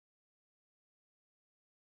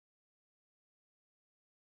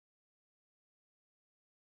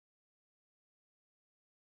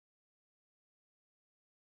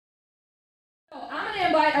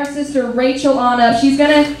invite our sister Rachel on up. She's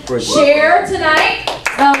going to share tonight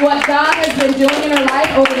what God has been doing in her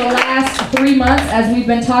life over the last 3 months as we've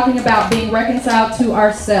been talking about being reconciled to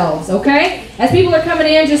ourselves, okay? As people are coming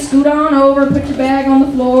in, just scoot on over, put your bag on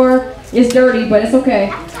the floor. It's dirty, but it's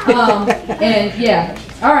okay. And yeah.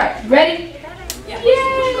 All right, ready? Yeah.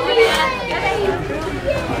 Yay!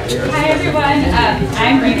 Hi everyone,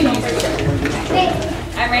 I'm Rachel.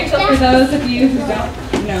 I'm Rachel for those of you who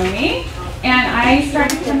don't know me. And I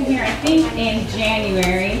started coming here, I think, in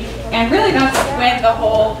January. And really that's when the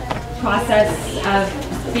whole process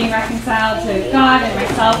of being reconciled to God and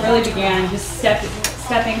myself really began, just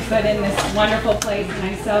stepping foot in this wonderful place. And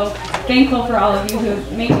I'm so thankful for all of you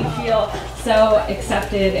who made me feel so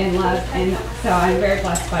accepted and loved. And so I'm very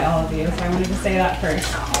blessed by all of you. So I wanted to say that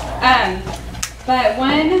first. But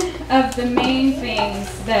one of the main things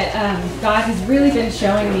that God has really been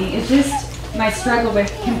showing me is just my struggle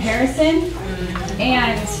with comparison.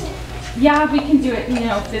 And yeah, we can do it,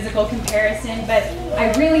 physical comparison, but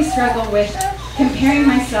I really struggle with comparing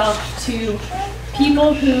myself to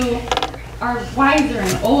people who are wiser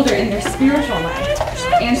and older in their spiritual life.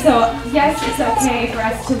 And so, yes, it's okay for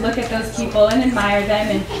us to look at those people and admire them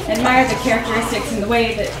and admire the characteristics and the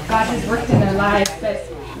way that God has worked in their lives, but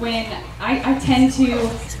when I tend to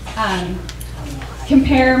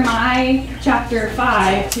compare my chapter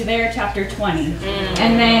 5 to their chapter 20.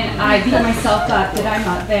 And then I beat myself up that I'm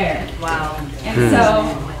not there. Wow. And so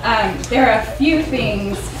there are a few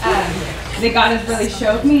things that God has really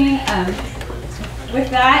showed me with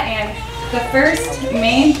that. And the first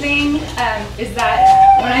main thing is that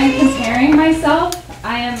when I'm comparing myself,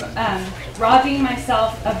 I am robbing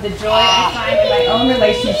myself of the joy I find in my own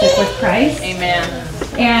relationship with Christ. Amen.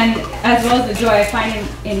 And as well as the joy I find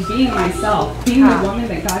in being myself, being the woman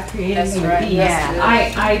that God created me to be. Yeah.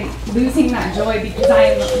 I'm losing that joy because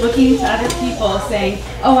I'm looking to other people saying,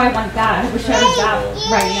 oh, I want that. I wish I was that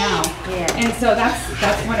right now. Yeah. And so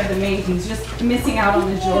that's one of the main things, just missing out on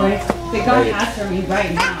the joy that God has for me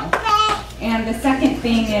right now. And the second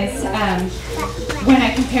thing is when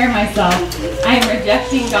I compare myself, I am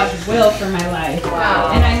rejecting God's will for my life.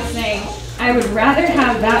 Wow. And I'm saying, I would rather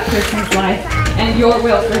have that person's life and your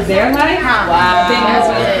will for their life than your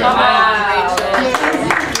will for mine.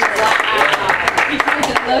 Because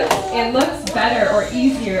it looks better or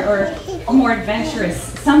easier or more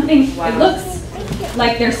adventurous. It looks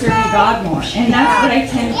like they're serving God more. And that's what I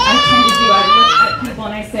tend to do. I look at people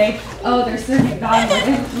and I say, oh, they're serving God more.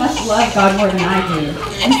 They must love God more than I do.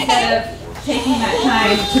 Instead of taking that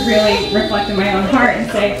time to really reflect in my own heart and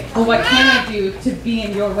say, well, what can I do to be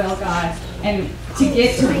in your will, God, and to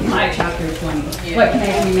get to my chapter 20? What can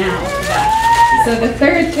I do now? So the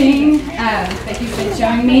third thing that he's been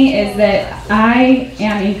showing me is that I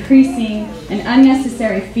am increasing an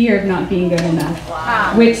unnecessary fear of not being good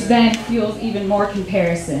enough, which then fuels even more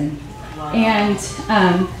comparison. And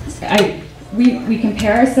we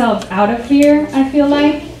compare ourselves out of fear, I feel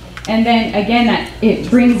like. And then again, that it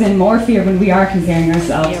brings in more fear when we are comparing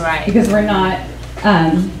ourselves, because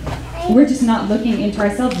we're just not looking into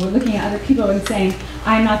ourselves. We're looking at other people and saying,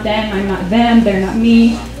 I'm not them, they're not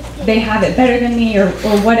me, they have it better than me, or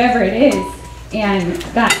whatever it is. And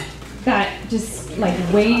that just like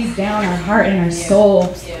weighs down our heart and our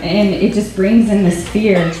soul, and it just brings in this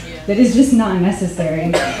fear that is just not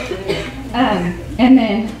necessary. And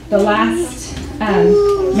then the last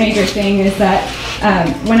major thing is that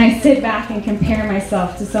when I sit back and compare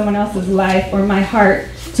myself to someone else's life or my heart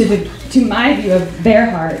to my view of their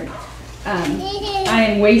heart, I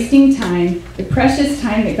am wasting time, the precious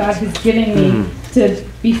time that God has given me to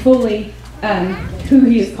be fully who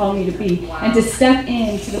He has called me to be, and to step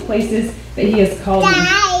into the places that He has called me.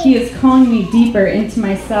 He is calling me deeper into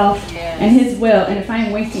myself and His will, and if I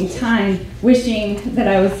am wasting time wishing that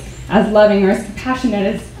I was as loving or as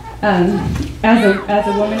compassionate as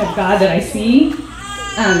a woman of God that I see,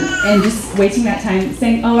 and just wasting that time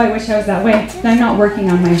saying, oh, I wish I was that way, then I'm not working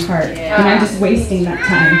on my heart, and I'm just wasting that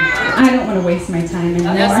time. I don't want to waste my time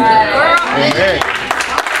anymore.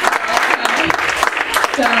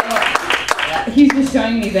 So he's just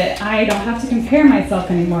showing me that I don't have to compare myself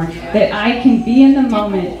anymore, that I can be in the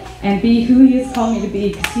moment and be who He has called me to be,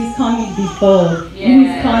 because He's calling me to be bold, and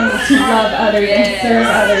He's calling me to love others and serve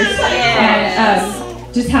others,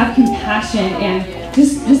 and just have compassion and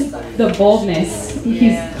just the boldness.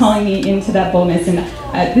 He's calling me into that boldness, and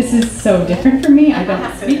this is so different for me. I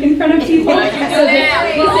don't speak in front of people. This is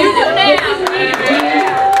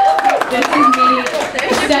me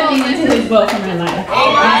stepping into His will for my life. And so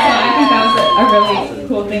I think that was a really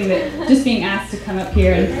cool thing, that just being asked to come up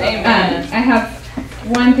here. And I have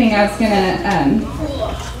one thing I was gonna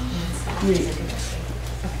read.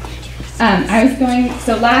 I was going,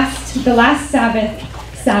 so the last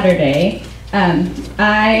Sabbath Saturday,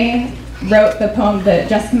 I wrote the poem that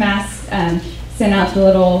Jessica Mass sent out the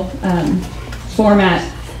little format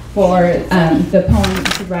for the poem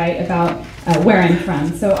to write about where I'm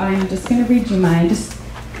from. So I'm just going to read you mine,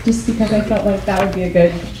 just because I felt like that would be a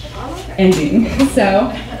good ending.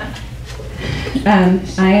 So,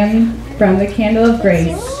 I am from the Candle of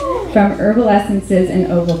Grace, from Herbal Essences and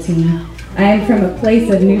Ovaltine. I am from a place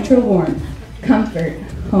of neutral warmth, comfort,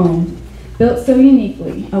 home, built so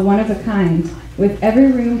uniquely, a one of a kind, with every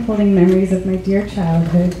room holding memories of my dear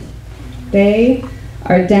childhood. They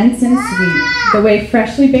are dense and sweet, the way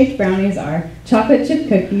freshly baked brownies are, chocolate chip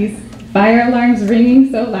cookies, fire alarms ringing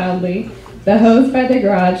so loudly. The hose by the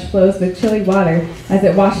garage flows with chilly water as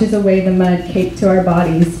it washes away the mud caked to our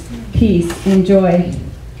bodies. Peace and joy.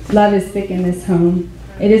 Love is thick in this home.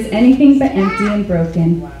 It is anything but empty and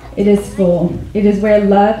broken. It is full. It is where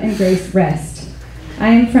love and grace rest. I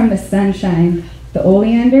am from the sunshine, the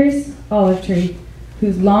oleanders, olive tree,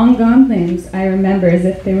 whose long gone limbs I remember as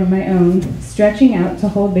if they were my own, stretching out to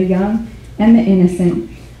hold the young and the innocent,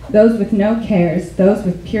 those with no cares, those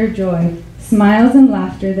with pure joy, smiles and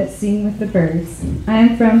laughter that sing with the birds. I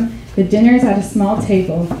am from the dinners at a small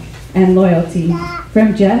table and loyalty,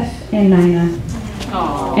 from Jeff and Nina,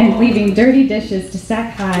 and leaving dirty dishes to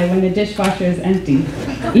stack high when the dishwasher is empty,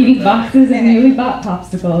 eating boxes of newly bought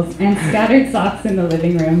popsicles and scattered socks in the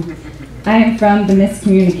living room. I am from the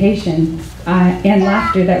miscommunication and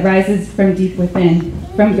laughter that rises from deep within,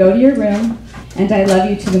 from go to your room and I love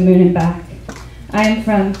you to the moon and back. I am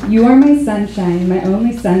from you are my sunshine, my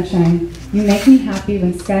only sunshine. You make me happy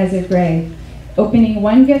when skies are gray. Opening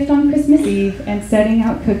one gift on Christmas Eve and setting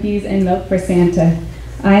out cookies and milk for Santa.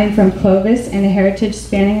 I am from Clovis and a heritage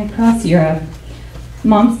spanning across Europe.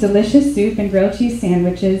 Mom's delicious soup and grilled cheese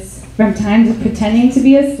sandwiches, from times of pretending to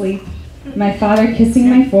be asleep, my father kissing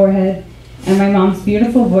my forehead, and my mom's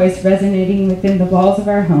beautiful voice resonating within the walls of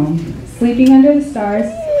our home, sleeping under the stars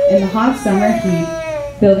in the hot summer heat,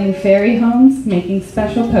 building fairy homes, making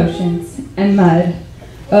special potions, and mud.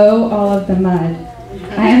 Oh, all of the mud.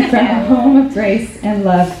 I am from a home of grace and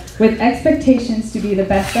love, with expectations to be the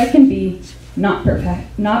best I can be, not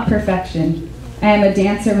perfection. I am a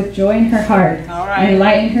dancer with joy in her heart and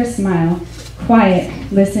light in her smile,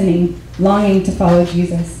 quiet, listening, longing to follow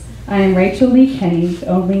Jesus. I am Rachel Lee Kenny, the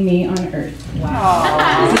only me on earth.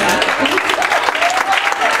 Wow.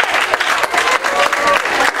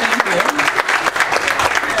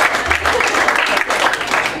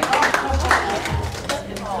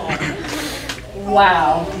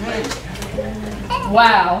 Wow.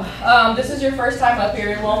 Wow. This is your first time up here.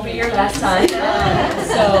 It won't be your last time.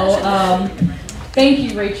 Thank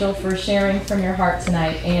you, Rachel, for sharing from your heart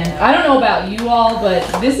tonight. And I don't know about you all, but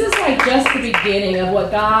this is like just the beginning of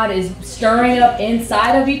what God is stirring up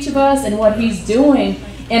inside of each of us and what He's doing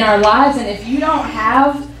in our lives. And if you don't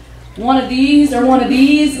have one of these or one of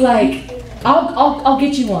these, like, I'll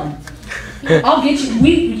get you one. I'll get you.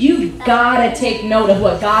 You gotta take note of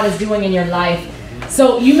what God is doing in your life.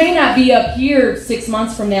 So you may not be up here 6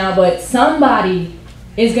 months from now, but somebody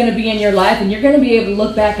is going to be in your life, and you're going to be able to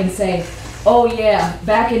look back and say, oh yeah,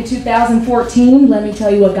 back in 2014, let me tell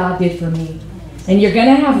you what God did for me. And you're going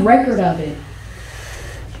to have record of it.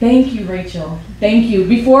 Thank you, Rachel. Thank you.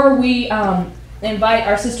 Before we invite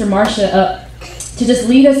our sister Marcia up to just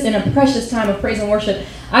lead us in a precious time of praise and worship,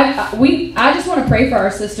 I just want to pray for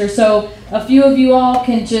our sister. So a few of you all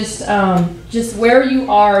can just where you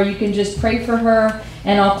are, you can just pray for her,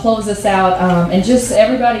 and I'll close us out. And just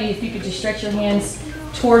everybody, if you could just stretch your hands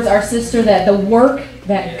towards our sister, that the work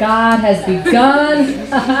that God has begun,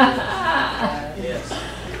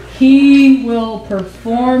 He will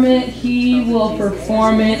perform it. He will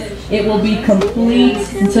perform it. It will be complete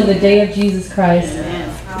until the day of Jesus Christ.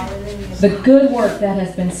 The good work that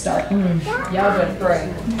has been started. Y'all better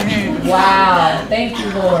pray. Wow. Thank you,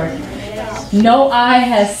 Lord. No eye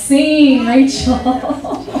has seen,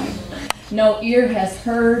 Rachel. No ear has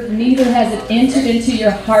heard. Neither has it entered into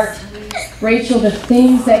your heart, Rachel, the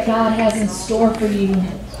things that God has in store for you.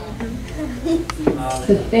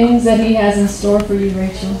 The things that He has in store for you,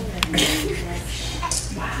 Rachel.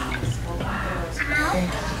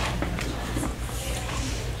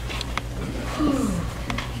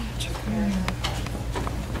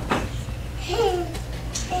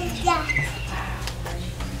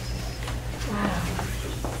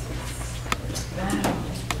 Wow.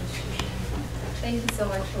 Thank you so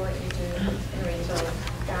much for what you do, Rachel.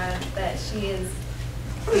 God, that she is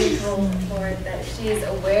grateful, Lord, that she is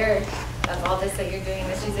aware of all this that you're doing,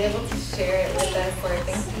 that she's able to share it with us, Lord.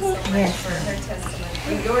 Thank you so much for her testimony,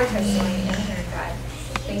 for your testimony in her, God.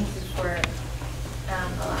 Thank you for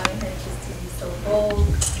allowing her just to be so bold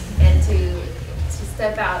and to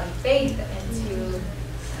step out in faith and to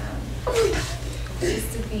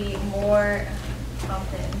just to be more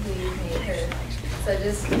confident in who you've made her. So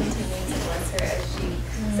just continue to bless her as she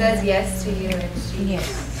says yes to you and she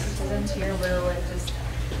pushes into your will and just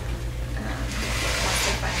wants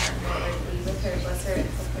to find out more and be with her, bless her, and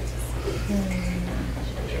help her to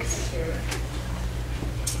see your security.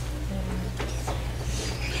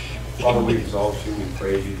 Father, we exalt you, we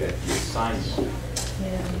praise you that the assignment,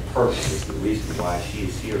 the purpose is the reason why she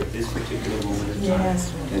is here at this particular moment in time.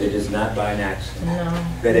 And it is not by an accident.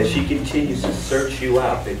 That as she continues to search you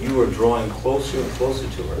out, that you are drawing closer and closer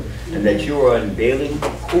to her, and that you are unveiling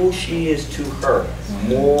who she is to her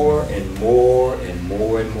more and more and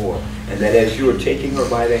more and more. And that as you are taking her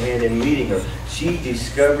by the hand and leading her, she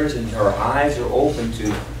discovers and her eyes are open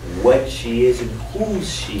to what she is and whose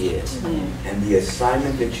she is, and the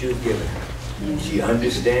assignment that you've given her. She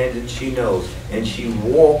understands and she knows, and she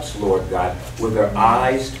walks, Lord God, with her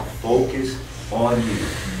eyes focused on you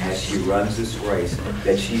as she runs this race,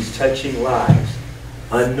 that she's touching lives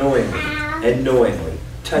unknowingly and knowingly,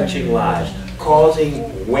 touching lives,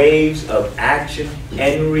 causing waves of action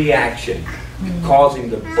and reaction, causing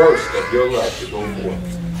the burst of your love to go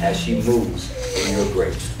forth as she moves in your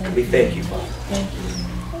grace. We thank you, Father. Thank you.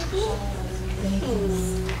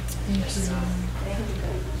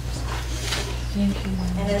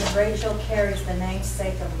 And as Rachel carries the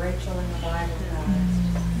namesake of Rachel in the Bible, God,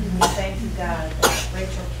 we thank you, God, that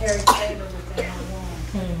Rachel carries favor within her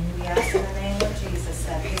womb. We ask in the name of Jesus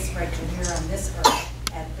that this Rachel here on this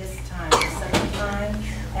earth at this time, such a time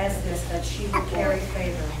as this, that she will carry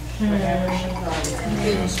favor wherever she goes in the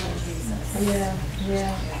name of Jesus.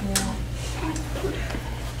 Yeah.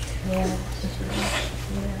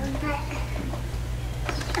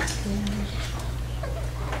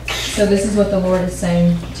 So this is what the Lord is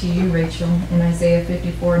saying to you, Rachel, in Isaiah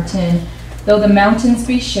 54:10. Though the mountains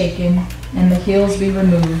be shaken and the hills be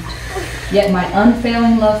removed, yet my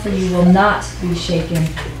unfailing love for you will not be shaken,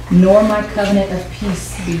 nor my covenant of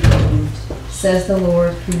peace be removed, says the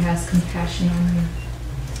Lord who has compassion on you.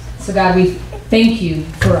 So God, we thank you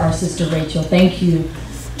for our sister Rachel. Thank you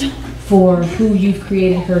for who you've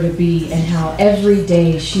created her to be and how every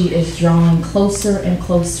day she is drawing closer and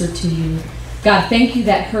closer to you. God, thank you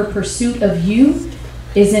that her pursuit of you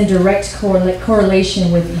is in direct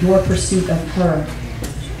correlation with your pursuit of her.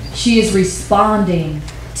 She is responding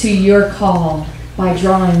to your call by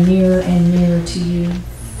drawing nearer and nearer to you.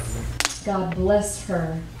 God, bless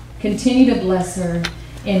her. Continue to bless her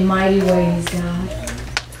in mighty ways, God.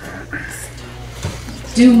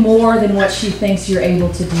 Do more than what she thinks you're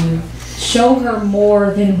able to do. Show her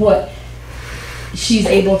more than what she's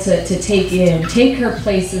able to take in. Take her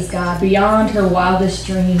places, God, beyond her wildest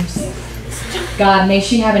dreams. God, may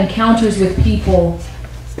she have encounters with people,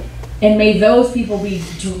 and may those people be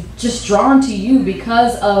just drawn to you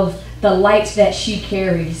because of the light that she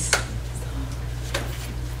carries.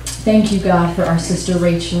 Thank you, God, for our sister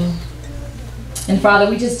Rachel. And Father,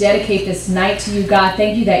 we just dedicate this night to you, God.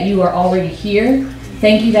 Thank you that you are already here.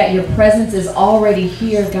 Thank you that your presence is already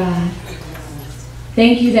here, God.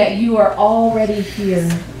 Thank you that you are already here.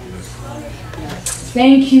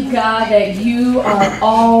 Thank you, God, that you are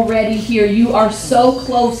already here. You are so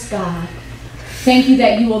close, God. Thank you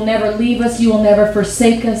that you will never leave us. You will never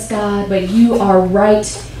forsake us, God, but you are right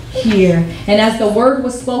here. And as the word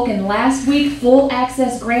was spoken last week, full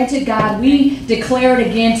access granted, God, we declare it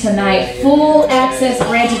again tonight. Full access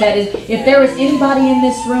granted. That is, if there is anybody in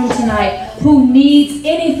this room tonight who needs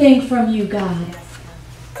anything from you, God,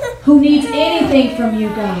 who needs anything from you,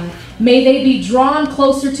 God, may they be drawn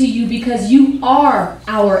closer to you because you are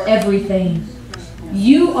our everything.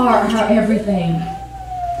 You are our everything.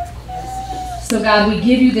 So God, we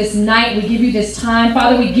give you this night, we give you this time.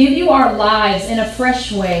 Father, we give you our lives in a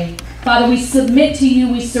fresh way. Father, we submit to you,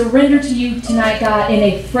 we surrender to you tonight, God, in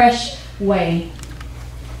a fresh way.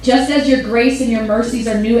 Just as your grace and your mercies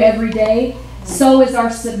are new every day, so is our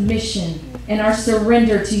submission and our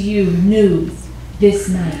surrender to you new this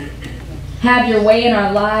night. Have your way in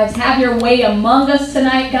our lives. Have your way among us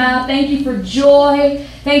tonight, God. Thank you for joy.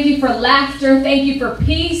 Thank you for laughter. Thank you for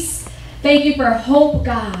peace. Thank you for hope,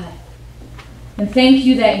 God. And thank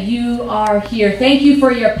you that you are here. Thank you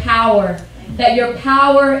for your power, that your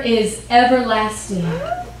power is everlasting.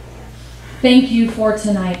 Thank you for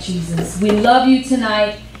tonight, Jesus. We love you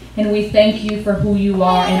tonight, and we thank you for who you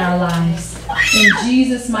are in our lives. In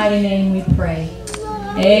Jesus' mighty name we pray.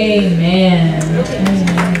 Amen.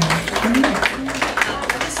 Amen.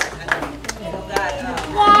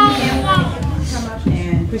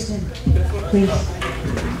 And Kristen, please.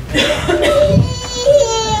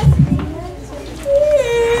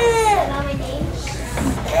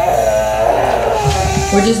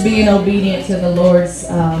 We're just being obedient to the Lord's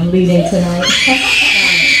leading tonight.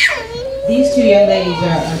 These two young ladies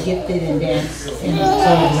are gifted in dance and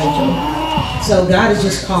so is Rachel. So God is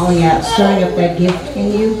just calling out, stirring up that gift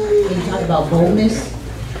in you. When you talk about boldness,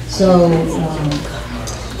 so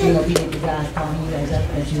being obedient to God, calling you guys up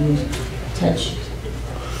that you would touch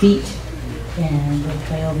feet and would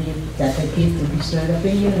pray over you, that the gift would be stirred up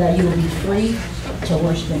in you, that you will be free to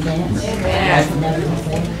worship and dance like never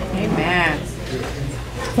before. Amen.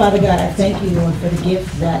 Father God, I thank you, Lord, for the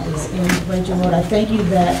gift that is in Rachel, Lord. I thank you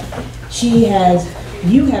that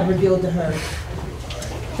you have revealed to her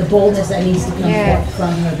the boldness that needs to come forth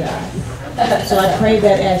from her, God. So I pray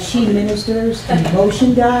that as she ministers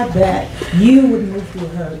emotion, God, that you would move through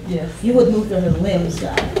her. Yes. You would move through her limbs,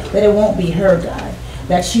 God. That it won't be her, God.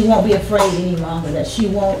 That she won't be afraid any longer. That she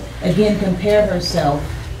won't, again, compare herself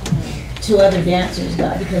to other dancers,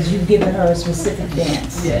 God, because you've given her a specific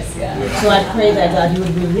dance. Yes, God. So I pray that, God, you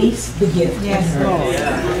would release the gift in her.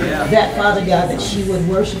 That, Father God, that she would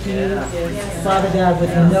worship you, Father God,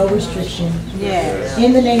 with no restriction.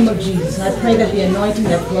 In the name of Jesus, I pray that the anointing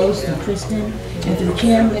that flows through Kristen and through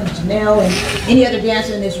Kim and Janelle and any other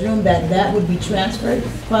dancer in this room, that would be transferred,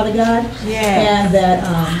 Father God. And that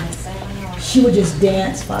she would just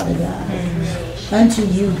dance, Father God, unto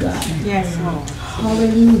you, God. Yes, Lord.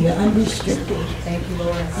 Hallelujah. Unrestricted. Thank you,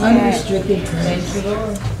 Lord. Unrestricted. Thank you,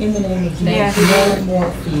 Lord. In the name of Jesus. Yes. No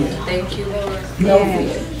more fear. Thank you, Lord. No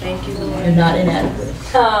fear. Thank you, Lord. You're not inadequate.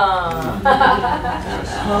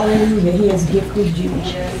 Hallelujah. He has gifted you.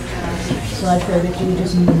 So I pray that you would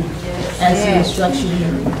just move as he instructs you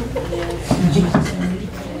to move. In Jesus' name.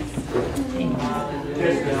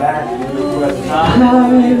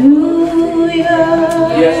 Hallelujah.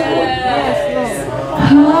 Yes, Lord.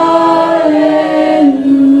 Hallelujah.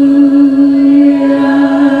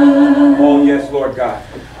 Oh, yes, Lord God.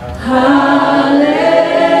 Hallelujah.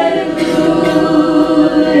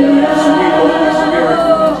 Sweet Holy Spirit.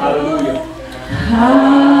 Hallelujah.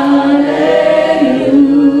 Hallelujah.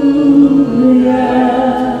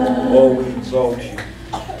 Oh, we exalt you.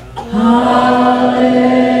 Hallelujah.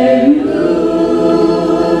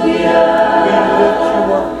 We lift you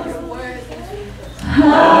up.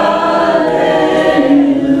 Hallelujah.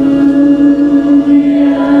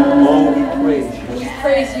 Oh, we praise you.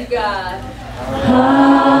 Praise you, God. Hallelujah.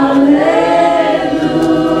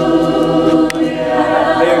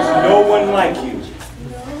 There's no one like you.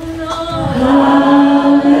 Hallelujah.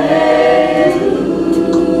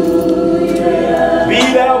 Be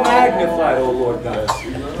thou magnified, O Lord God.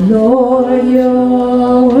 Lord,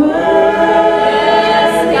 you're worthy.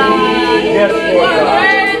 Yes, Lord God.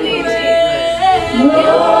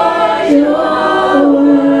 Lord, you're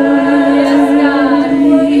worthy.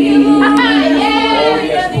 Oh,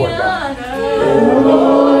 yes, Lord God.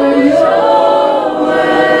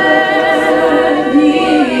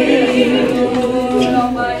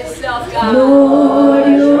 Lord, you're worthy. Lord,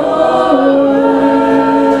 you're worthy.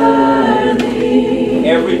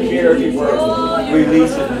 Every care of your word,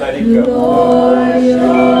 release it and let it go. Lord, you're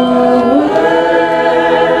worthy.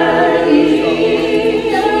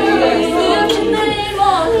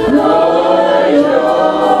 Lord, you're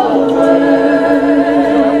worthy.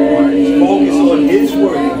 Focus on his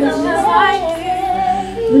worthiness.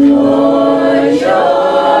 Lord, you're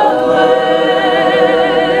worthy.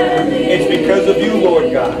 It's because of you, Lord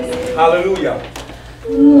God. Hallelujah.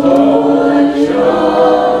 Lord, you're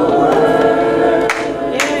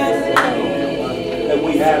That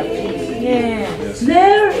we have peace in you.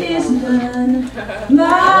 There is none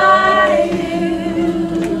like you.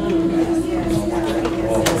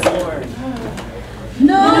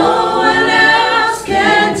 No one else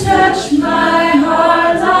can touch my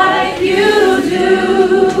heart like you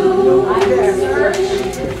do.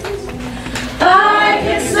 I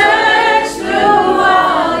can search through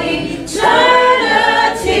all eternity,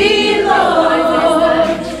 Lord,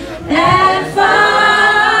 and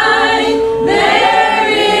find there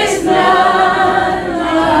is none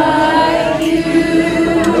like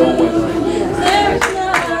you.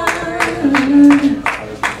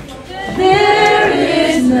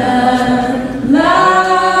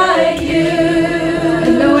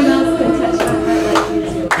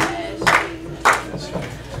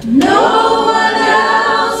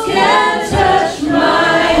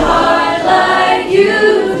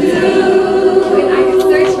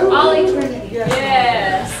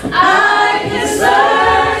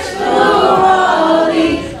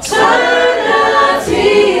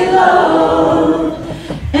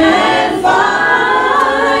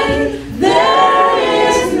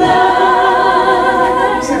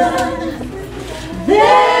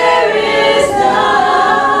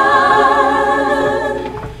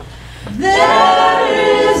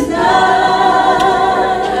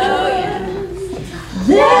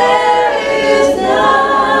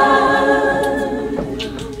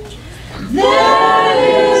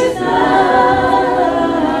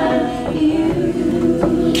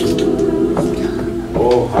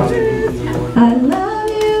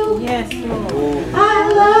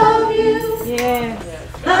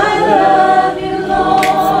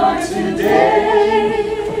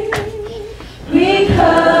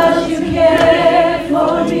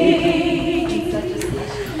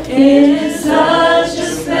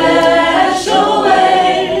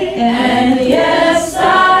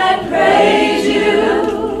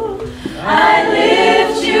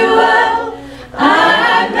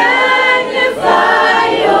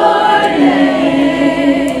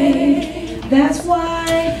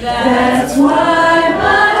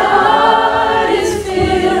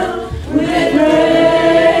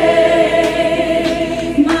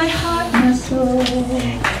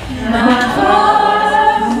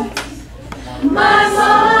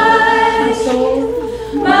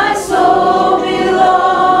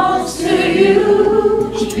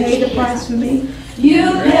 price for me.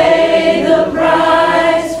 You paid the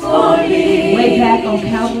price for me. Way back on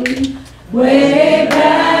Calvary. Way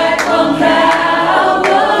back on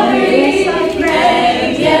Calvary.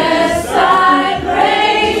 Yes, I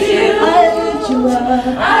praise you. I lift you up.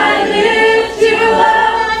 I lift you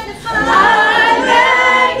up. I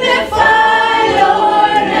magnify your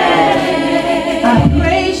name. I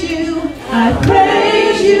praise you. I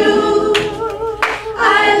praise you.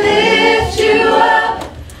 I lift you up.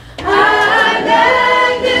 I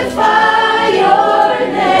magnify your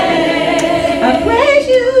name. I praise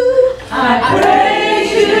you. I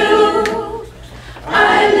praise you.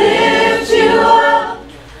 I lift you up.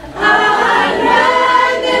 I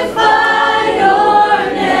magnify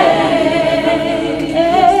your name.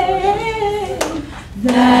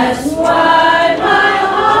 That's why my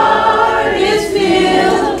heart is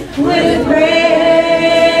filled with praise.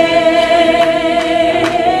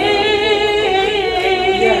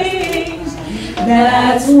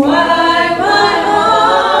 That's why my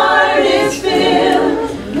heart is filled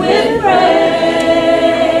with praise.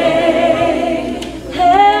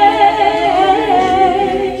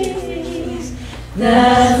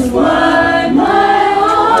 That's why my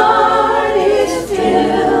heart is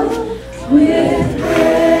filled with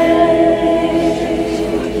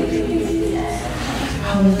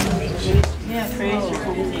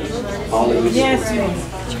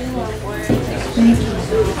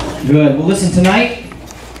Good. Well, listen, tonight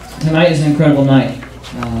is an incredible night.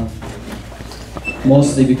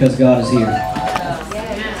 Mostly because God is here.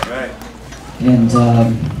 And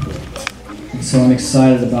so I'm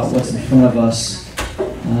excited about what's in front of us.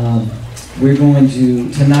 We're going to,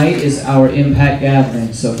 tonight is our Impact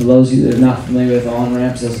Gathering. So for those of you that are not familiar with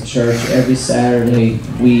On-Ramps as a church, every Saturday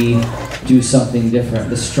we do something different.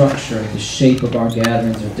 The structure, the shape of our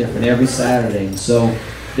gatherings are different every Saturday. And so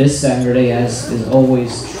this Saturday, as is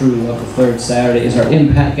always true of the third Saturday, is our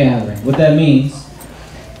Impact Gathering. What that means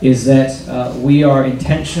is that we are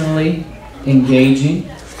intentionally engaging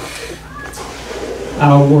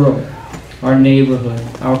our world, our neighborhood,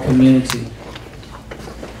 our community.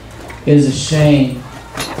 It is a shame,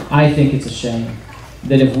 I think it's a shame,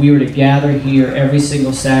 that if we were to gather here every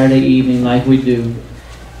single Saturday evening like we do,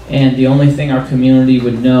 and the only thing our community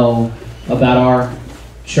would know about our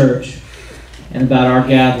church and about our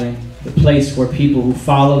gathering, the place where people who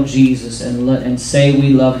follow Jesus and say we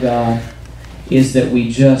love God, is that we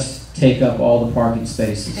just take up all the parking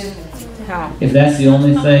spaces. If that's the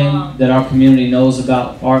only thing that our community knows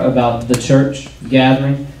about the church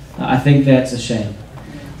gathering, I think that's a shame.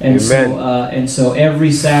 And so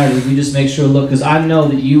every Saturday we just make sure to look, because I know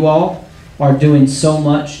that you all are doing so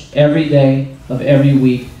much every day of every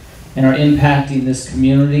week and are impacting this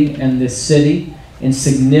community and this city in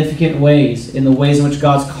significant ways, in the ways in which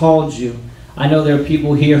God's called you. I know there are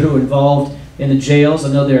people here who are involved in the jails.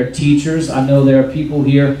 I know there are teachers. I know there are people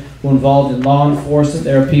here who are involved in law enforcement.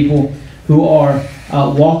 There are people who are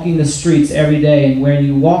walking the streets every day, and when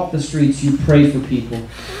you walk the streets, you pray for people.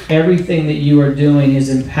 Everything that you are doing is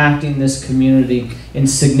impacting this community in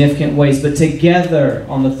significant ways. But together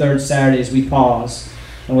on the third Saturdays, we pause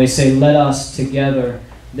and we say, let us together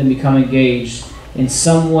then become engaged in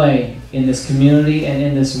some way in this community and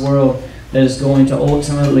in this world that is going to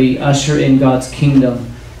ultimately usher in God's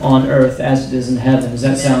kingdom on earth as it is in heaven. Does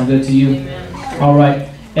that sound good to you? Amen. All right.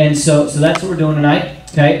 And so that's what we're doing tonight.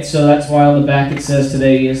 Okay, so that's why on the back it says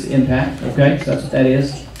today is Impact. Okay, so that's what that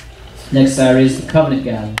is. Next Saturday is the Covenant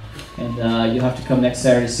Gathering. And you'll have to come next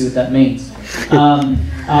Saturday to see what that means.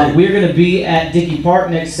 We're going to be at Dickey Park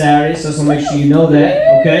next Saturday, so make sure you know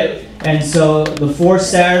that. Okay? And so the fourth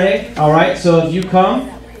Saturday, all right, so if you come,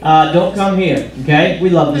 don't come here. Okay? We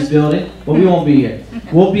love this building, but we won't be here.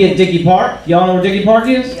 We'll be at Dickey Park. Y'all know where Dickey Park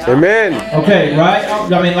is? Amen. Okay, right?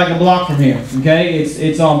 I mean, like a block from here. Okay?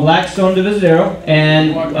 It's on Blackstone Divisadero.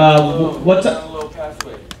 And what's up?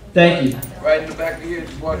 Thank you. Right in the back of here,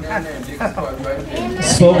 just walk down there and Dickey Park right there.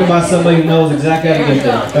 Spoken by somebody who knows exactly how to get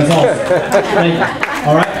there. That's awesome. Thank you.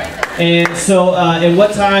 All right? And so, at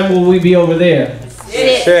what time will we be over there?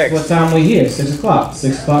 6. What time are we here? 6 o'clock.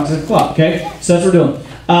 6 o'clock, 6 o'clock. Okay? So that's what we're doing.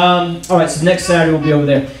 All right, so next Saturday we'll be over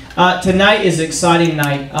there. Tonight is an exciting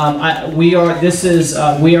night. We are, as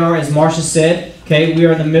Marcia said, okay, we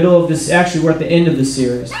are in the middle of this, actually we're at the end of the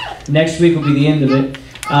series. Next week will be the end of it.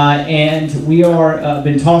 And we are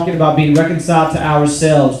been talking about being reconciled to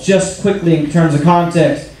ourselves. Just quickly in terms of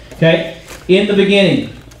context, okay? In the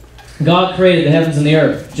beginning, God created the heavens and the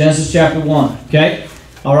earth. Genesis chapter 1, okay?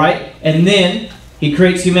 All right? And then He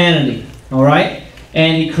creates humanity, all right?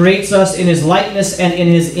 And He creates us in His likeness and in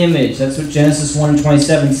His image. That's what Genesis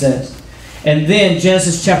 1:27 says. And then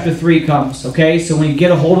Genesis chapter 3 comes, okay? So when you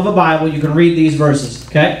get a hold of a Bible, you can read these verses,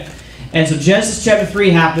 okay? And so Genesis chapter 3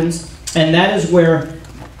 happens, and that is where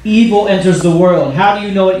evil enters the world. How do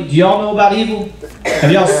you know it? Do y'all know about evil?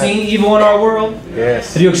 Have y'all seen evil in our world?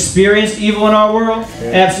 Yes. Have you experienced evil in our world?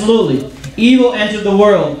 Yes. Absolutely. Evil entered the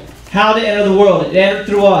world. How did it enter the world? It entered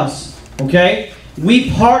through us, okay? We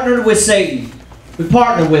partnered with Satan. We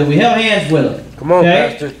partnered with him. We held hands with him. Come on,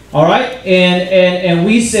 okay? Pastor. All right? And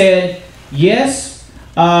we said, yes,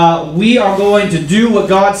 we are going to do what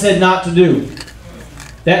God said not to do.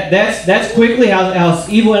 That's quickly how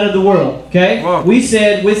evil entered the world. Okay? We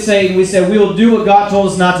said with Satan, we will do what God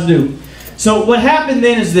told us not to do. So what happened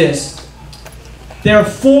then is this. There are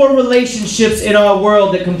 4 relationships in our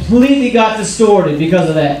world that completely got distorted because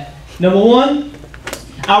of that. Number 1,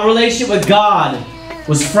 our relationship with God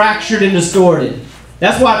was fractured and distorted.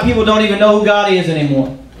 That's why people don't even know who God is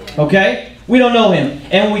anymore. Okay? We don't know Him.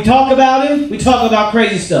 And when we talk about Him, we talk about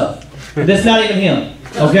crazy stuff. But that's not even Him.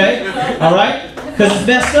 Okay? Alright? Because it's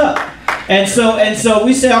messed up. And so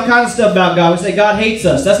we say all kinds of stuff about God. We say God hates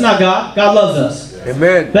us. That's not God. God loves us.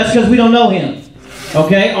 Amen. That's because we don't know Him.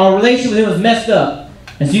 Okay? Our relationship with Him is messed up.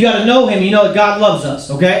 And so you got to know Him. You know that God loves us.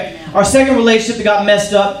 Okay? Our second relationship that got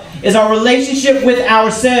messed up is our relationship with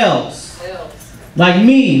ourselves. Like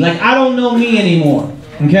me. Like I don't know me anymore.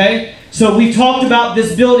 Okay? So we've talked about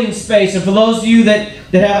this building space. And for those of you that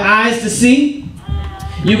have eyes to see,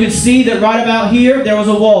 you can see that right about here, there was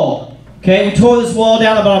a wall. Okay? We tore this wall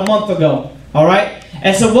down about a month ago. Alright?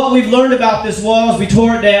 And so what we've learned about this wall as we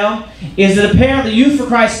tore it down is that apparently Youth for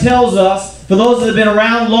Christ tells us, for those that have been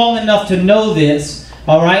around long enough to know this,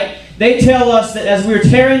 alright, they tell us that as we were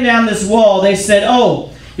tearing down this wall, they said,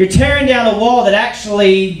 oh, you're tearing down a wall that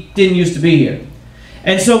actually didn't used to be here.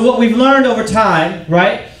 And so what we've learned over time,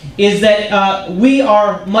 right, is that we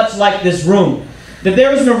are much like this room. That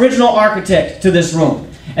there was an original architect to this room.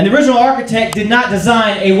 And the original architect did not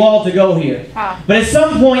design a wall to go here. But at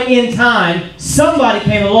some point in time, somebody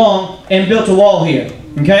came along and built a wall here.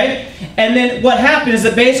 Okay? And then what happened is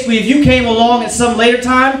that basically if you came along at some later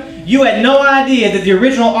time, you had no idea that the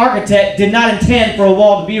original architect did not intend for a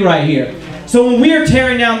wall to be right here. So when we were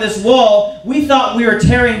tearing down this wall, we thought we were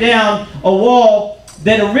tearing down a wall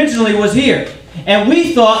that originally was here. And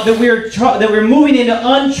we thought that we were moving into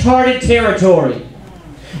uncharted territory.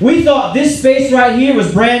 We thought this space right here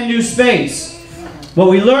was brand new space. What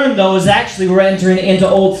we learned though is actually we're entering into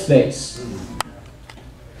old space.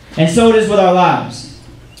 And so it is with our lives.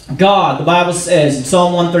 God, the Bible says in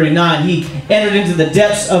Psalm 139, He entered into the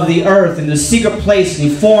depths of the earth, into the secret place, and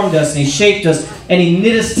He formed us, and He shaped us, and He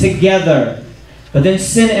knit us together. But then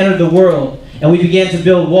sin entered the world, and we began to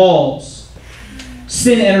build walls.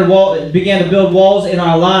 Sin began to build walls in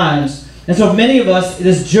our lives. And so many of us,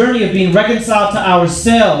 this journey of being reconciled to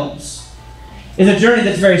ourselves is a journey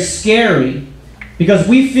that's very scary because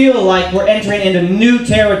we feel like we're entering into new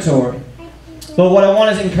territory. But what I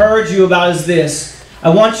want to encourage you about is this. I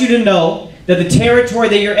want you to know that the territory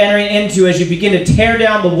that you're entering into as you begin to tear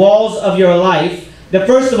down the walls of your life, that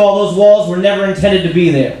first of all, those walls were never intended to be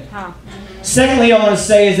there. Secondly, I want to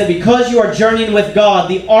say is that because you are journeying with God,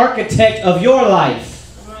 the architect of your life,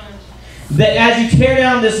 that as you tear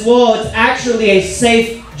down this wall, it's actually a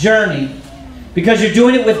safe journey. Because you're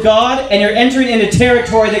doing it with God and you're entering into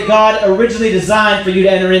territory that God originally designed for you to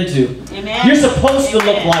enter into. Amen. You're supposed to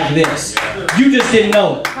look like this. You just didn't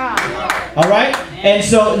know it. Alright? And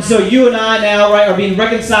so you and I now, right, are being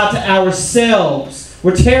reconciled to ourselves.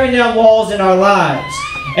 We're tearing down walls in our lives.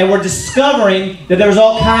 And we're discovering that there's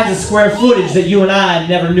all kinds of square footage that you and I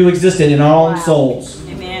never knew existed in our own souls.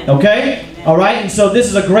 Amen. Okay? Alright? And so this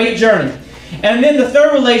is a great journey. And then the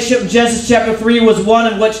third relationship in Genesis chapter 3 was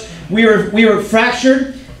one in which we were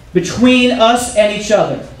fractured between us and each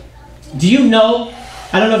other. Do you know,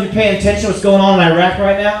 I don't know if you're paying attention to what's going on in Iraq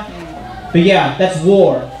right now, but yeah, that's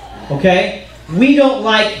war. Okay? We don't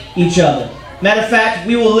like each other. Matter of fact,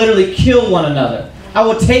 we will literally kill one another. I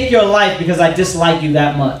will take your life because I dislike you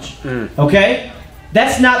that much. Okay?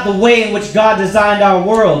 That's not the way in which God designed our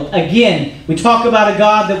world. Again, we talk about a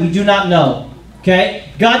God that we do not know. Okay?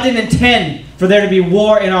 God didn't intend for there to be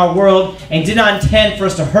war in our world and did not intend for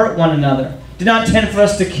us to hurt one another. Did not intend for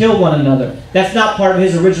us to kill one another. That's not part of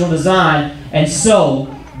His original design. And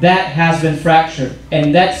so, that has been fractured.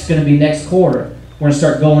 And that's going to be next quarter. We're going to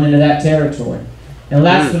start going into that territory. And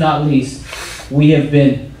last but not least, we have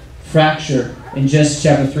been fractured in Genesis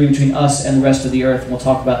chapter 3 between us and the rest of the earth. And we'll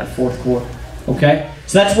talk about the fourth quarter. Okay?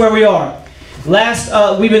 So that's where we are.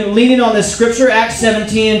 Last, we've been leaning on this scripture, Acts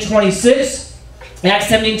 17 and 26. Acts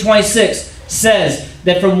 17:26 says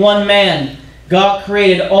that from one man, God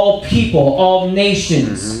created all people, all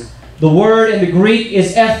nations, The word in the Greek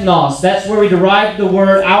is ethnos. That's where we derived the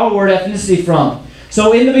word, our word ethnicity from.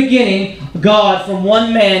 So in the beginning, God, from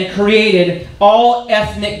one man, created all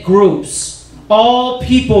ethnic groups, all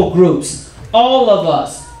people groups, all of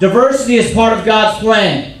us. Diversity is part of God's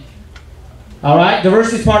plan. All right?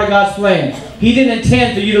 Diversity is part of God's plan. He didn't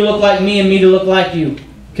intend for you to look like me and me to look like you.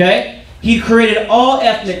 Okay? He created all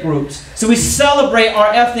ethnic groups. So we celebrate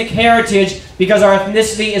our ethnic heritage because our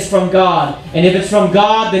ethnicity is from God. And if it's from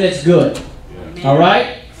God, then it's good. All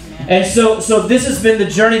right? And so this has been the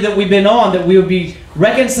journey that we've been on, that we will be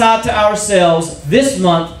reconciled to ourselves this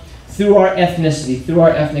month through our ethnicity, through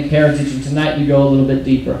our ethnic heritage. And tonight we go a little bit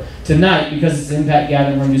deeper. Tonight, because it's Impact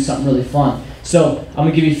Gathering, we're going to do something really fun. So I'm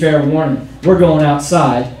going to give you fair warning. We're going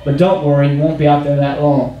outside, but don't worry, you won't be out there that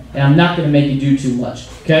long. And I'm not going to make you do too much.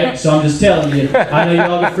 Okay? So I'm just telling you, I know you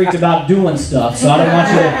all get freaked about doing stuff, so I don't want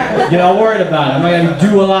you to get all worried about it. I'm not going to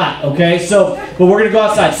do a lot, okay? But we're going to go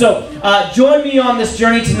outside. So join me on this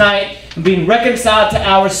journey tonight, being reconciled to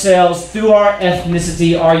ourselves through our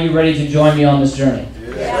ethnicity. Are you ready to join me on this journey?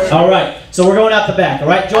 Yeah. All right. So we're going out the back, all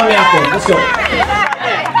right? Join me out there. Let's go.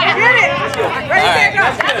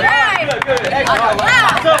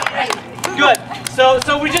 Good. So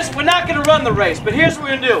we're not going to run the race, but here's what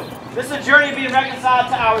we're going to do. This is a journey of being reconciled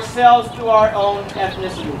to ourselves through our own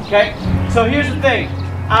ethnicity, okay? So here's the thing.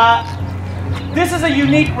 This is a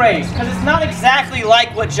unique race because it's not exactly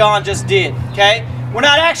like what John just did, okay? We're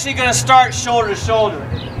not actually going to start shoulder to shoulder.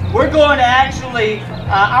 We're going to actually,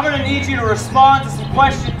 I'm going to need you to respond to some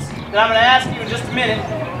questions that I'm going to ask you in just a minute.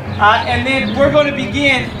 And then we're going to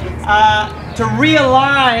begin to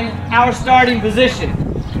realign our starting position.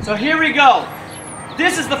 So here we go.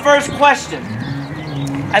 This is the first question.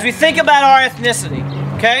 As we think about our ethnicity,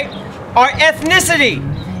 okay? Our ethnicity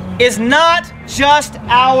is not just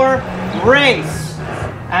our race.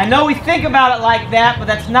 I know we think about it like that, but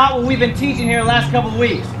that's not what we've been teaching here the last couple of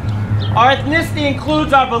weeks. Our ethnicity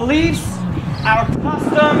includes our beliefs, our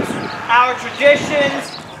customs, our traditions,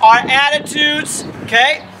 our attitudes,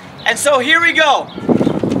 okay? And so here we go.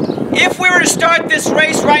 If we were to start this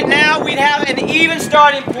race right now, we'd have an even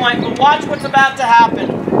starting point, but watch what's about to happen.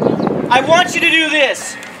 I want you to do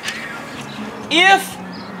this. If,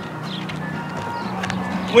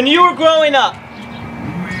 when you were growing up,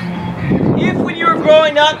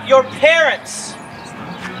 your parents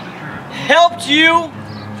helped you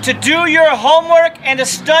to do your homework and to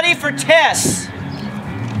study for tests,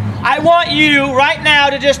 I want you right now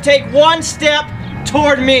to just take one step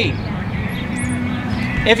toward me.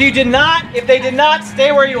 If they did not,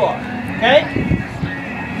 stay where you are. Okay?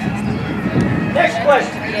 Next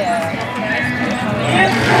question.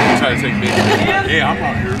 If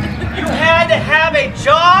you had to have a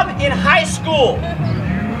job in high school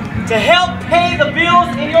to help pay the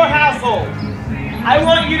bills in your household, I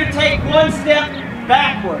want you to take one step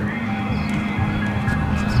backward.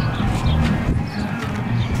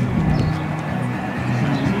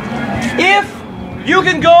 If you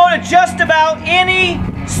can go to just about any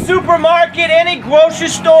supermarket, any grocery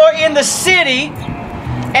store in the city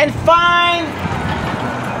and find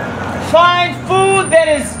food that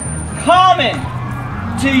is common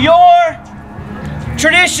to your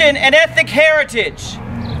tradition and ethnic heritage,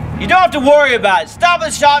 you don't have to worry about it. Stop at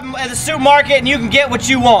the shop at the supermarket and you can get what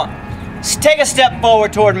you want. Just take a step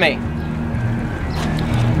forward toward me.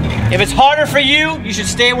 If it's harder for you, you should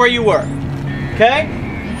stay where you were. Okay?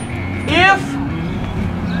 If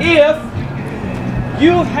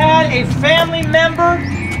you've had a family member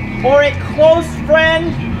or a close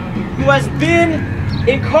friend who has been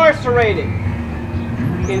incarcerated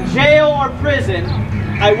in jail or prison,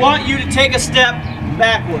 I want you to take a step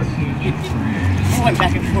backward.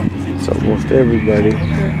 Back and forth. It's almost everybody.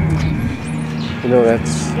 You know,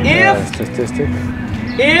 that's a statistic.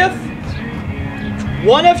 If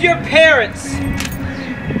one of your parents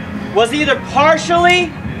was either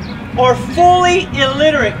partially or fully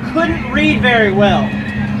illiterate, couldn't read very well,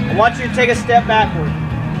 I want you to take a step backward.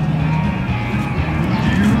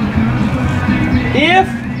 If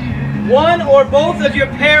one or both of your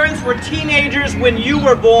parents were teenagers when you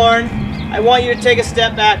were born, I want you to take a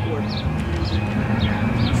step backward.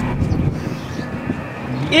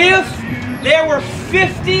 If there were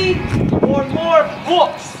 50 or more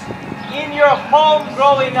books in your home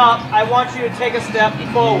growing up, I want you to take a step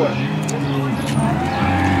forward.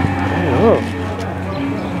 Oh.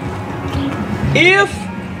 If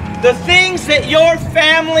the things that your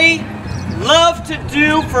family loved to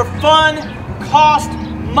do for fun cost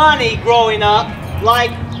money growing up,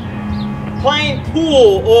 like playing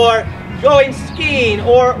pool or going skiing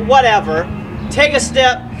or whatever, take a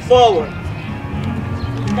step forward.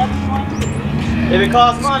 If it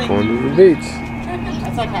costs money. Going to the beach.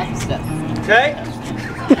 That's like half a step. Okay?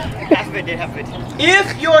 Half it, half it.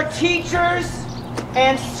 If your teachers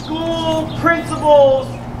and school principals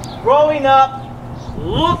growing up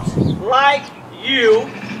looked like you,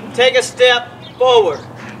 take a step forward.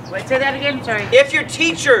 Wait, say that again, sorry. If your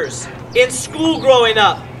teachers in school growing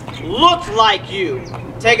up looked like you,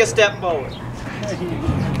 take a step forward.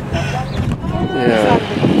 Yeah.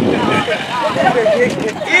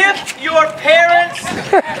 If your parents...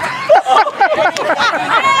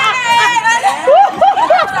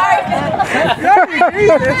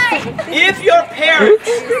 If your parents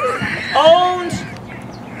owned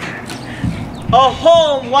a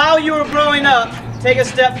home while you were growing up, take a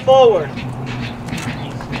step forward.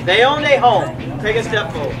 They owned a home, take a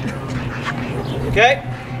step forward. Okay?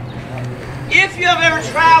 If you have ever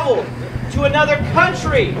traveled to another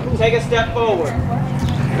country, take a step forward.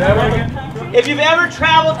 If you've ever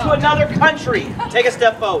traveled to another country, take a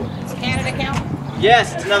step forward. Does Canada count?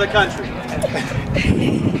 Yes, it's another country.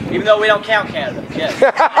 Even though we don't count Canada. Yes.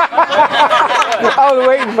 I was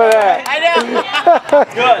waiting for that. I know.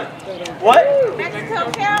 Good. What? Mexico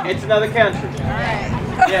count? It's another country. Alright.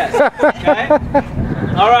 Yes. Okay.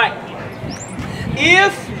 All right.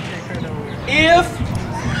 If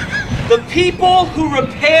the people who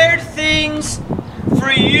repaired things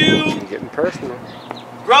for you Getting personal.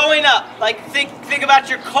 growing up, like think about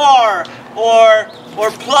your car or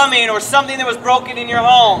plumbing or something that was broken in your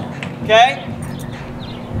home, okay?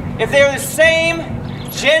 If they were the same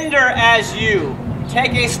gender as you,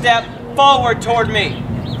 take a step forward toward me.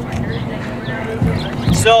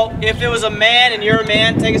 So if it was a man and you're a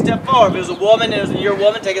man, take a step forward. If it was a woman and you're a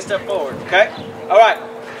woman, take a step forward, okay? All right.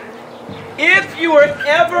 If you were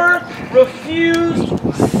ever refused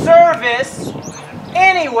service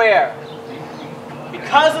anywhere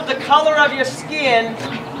because of the color of your skin,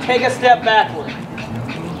 take a step backward.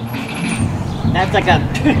 That's like a...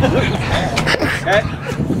 Okay?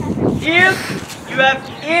 If you have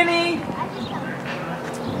any...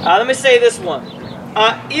 let me say this one.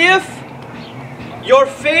 If your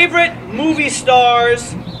favorite movie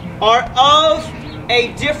stars are of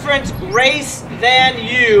a different race than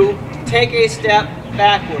you, take a step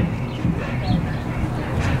backward.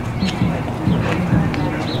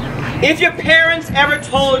 If your parents ever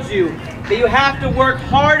told you that you have to work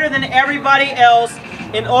harder than everybody else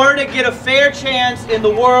in order to get a fair chance in the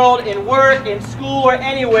world, in work, in school, or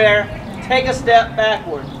anywhere, take a step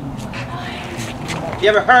backward. You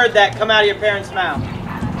ever heard that come out of your parents' mouth?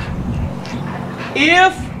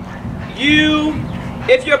 If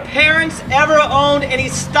your parents ever owned any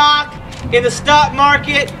stock in the stock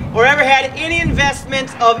market or ever had any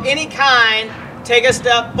investments of any kind, take a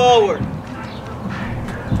step forward.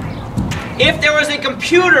 If there was a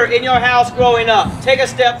computer in your house growing up, take a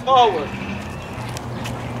step forward.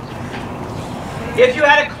 If you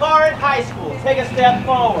had a car in high school, take a step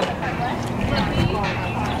forward.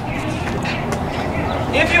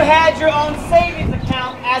 If you had your own savings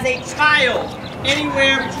account as a child,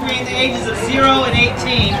 anywhere between the ages of 0 and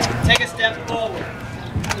 18, take a step forward.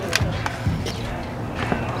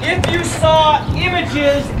 If you saw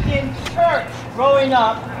images in church growing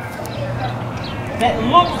up that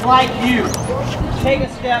looked like you, take a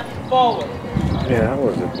step forward. Yeah, that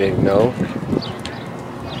was a big no.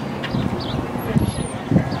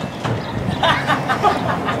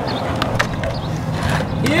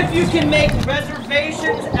 If you can make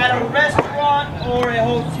reservations at a restaurant or a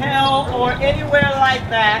hotel or anywhere like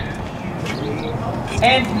that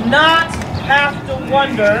and not have to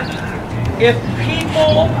wonder if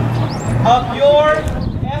people of your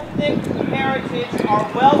ethnic heritage are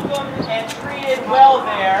welcomed and treated well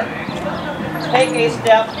there, take a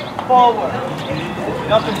step forward. You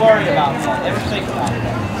don't have to worry about that. Never think about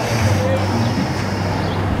that.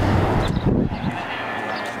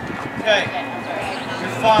 Okay.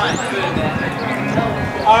 You're fine. Good.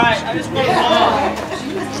 Alright, I'm just going to pause.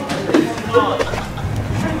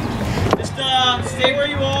 Just stay where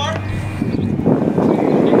you are.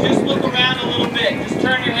 And just look around a little bit. Just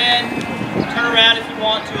turn your head. Turn around if you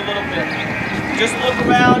want to a little bit. Just look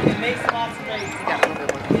around and make some observations.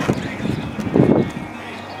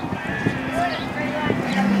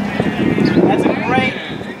 That's a great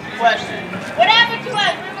question. What happened to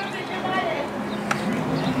us?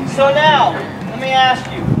 So now, let me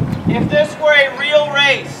ask you, if this were a real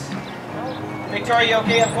race, Victoria, you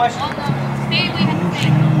okay with the question?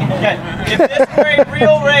 Okay. If this were a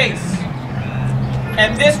real race,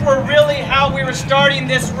 and this were really how we were starting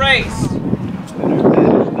this race,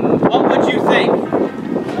 what would you think?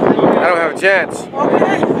 I don't have a chance. I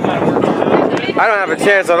don't have a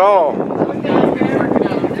chance at all.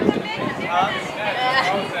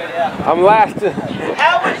 I'm last.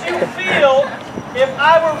 How would you feel if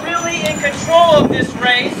I were really in control of this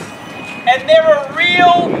race and there were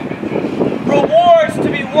real rewards to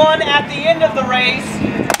be won at the end of the race?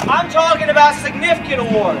 I'm talking about significant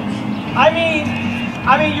awards. I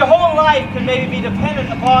mean your whole life could maybe be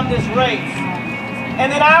dependent upon this race.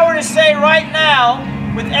 And then I were to say right now,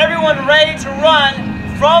 with everyone ready to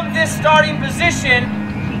run from this starting position,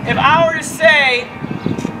 if I were to say,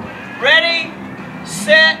 ready,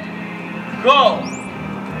 set, go.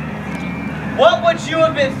 What would you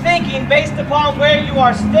have been thinking based upon where you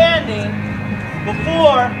are standing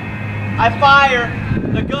before I fire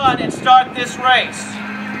the gun and start this race?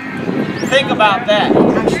 Think about that.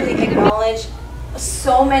 Actually acknowledge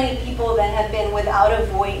so many people that have been without a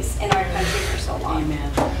voice in our country for so long.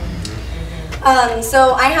 Amen.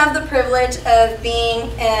 So I have the privilege of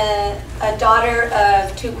being a daughter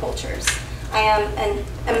of two cultures. I am an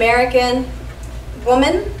American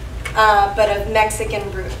woman, but of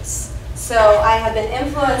Mexican roots. So I have been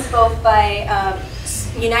influenced both by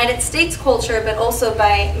United States culture, but also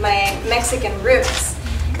by my Mexican roots.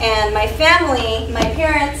 And my family, my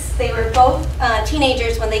parents, they were both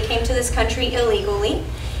teenagers when they came to this country illegally.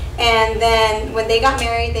 And then when they got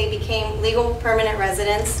married, they became legal permanent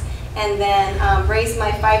residents, and then raised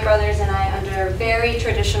my 5 brothers and I under a very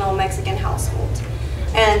traditional Mexican household.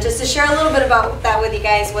 And just to share a little bit about that with you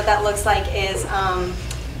guys, what that looks like is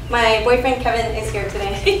my boyfriend Kevin is here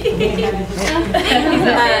today.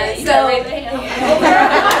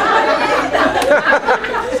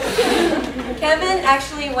 Kevin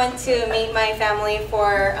actually went to meet my family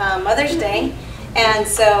for Mother's Day, and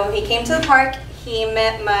so he came to the park. He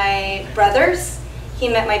met my brothers, he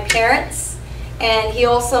met my parents, and he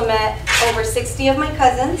also met over 60 of my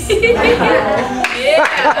cousins. Yeah.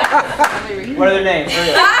 What are their names?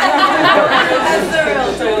 That's the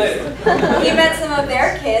real truth. He met some of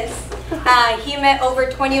their kids. He met over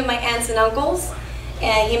 20 of my aunts and uncles,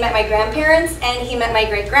 and he met my grandparents, and he met my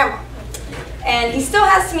great-grandma. And he still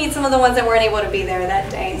has to meet some of the ones that weren't able to be there that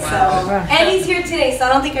day. So, and he's here today, so I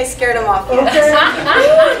don't think I scared him off yet.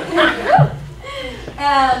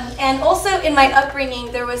 And also in my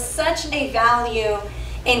upbringing, there was such a value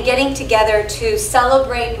in getting together to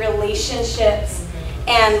celebrate relationships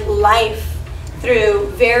and life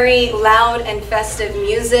through very loud and festive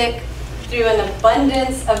music, through an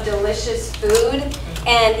abundance of delicious food.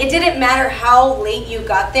 And it didn't matter how late you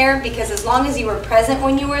got there, because as long as you were present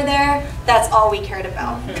when you were there, that's all we cared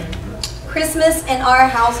about. Christmas in our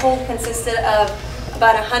household consisted of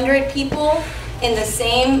about 100 people in the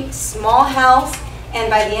same small house, and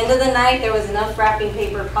by the end of the night, there was enough wrapping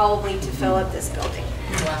paper probably to fill up this building.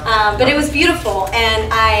 Wow. But it was beautiful,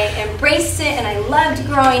 and I embraced it, and I loved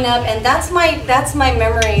growing up, and that's my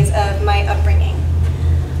memories of my upbringing.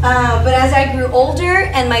 But as I grew older,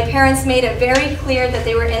 and my parents made it very clear that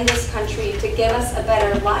they were in this country to give us a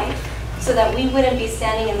better life, so that we wouldn't be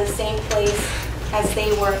standing in the same place as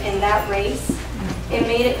they were in that race, it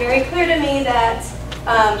made it very clear to me that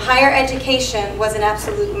higher education was an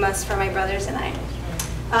absolute must for my brothers and I.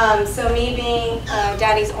 So me being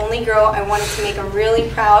Daddy's only girl, I wanted to make him really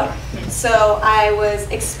proud. So I was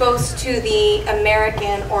exposed to the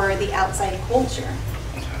American or the outside culture.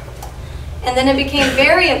 And then it became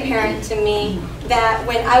very apparent to me that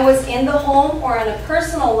when I was in the home or on a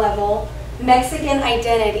personal level, Mexican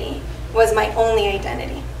identity was my only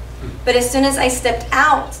identity. But as soon as I stepped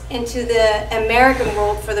out into the American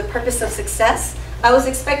world for the purpose of success, I was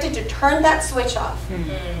expected to turn that switch off,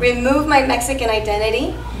 remove my Mexican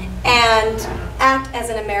identity, and act as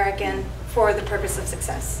an American for the purpose of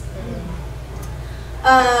success.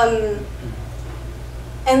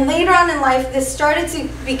 And later on in life, this started to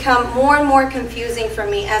become more and more confusing for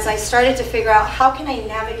me as I started to figure out, how can I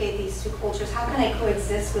navigate these two cultures? How can I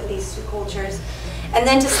coexist with these two cultures? And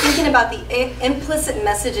then just thinking about the implicit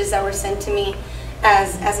messages that were sent to me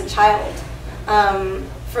as a child.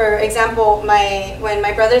 For example, when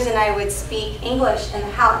my brothers and I would speak English in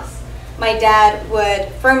the house, my dad would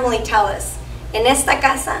firmly tell us, "En esta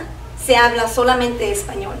casa se habla solamente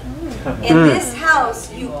español." In this house,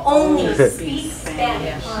 you only speak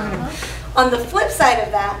Spanish. On the flip side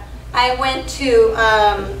of that, I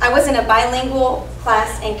was in a bilingual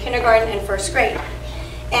class in kindergarten and first grade.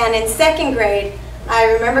 And in second grade, I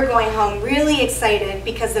remember going home really excited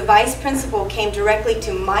because the vice principal came directly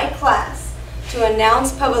to my class to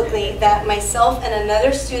announce publicly that myself and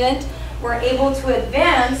another student were able to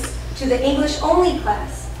advance to the English-only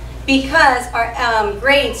class because our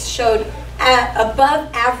grades showed above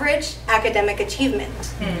average academic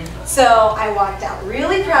achievement. So I walked out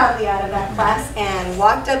really proudly out of that class and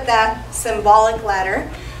walked up that symbolic ladder.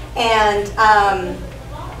 And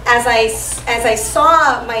as I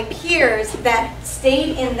saw my peers that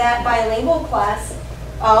stayed in that bilingual class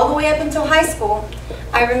all the way up until high school,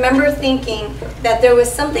 I remember thinking that there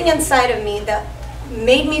was something inside of me that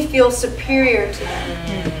made me feel superior to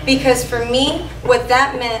them. Because for me, what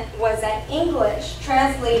that meant was that English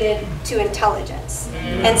translated to intelligence,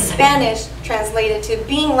 and Spanish translated to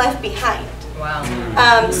being left behind.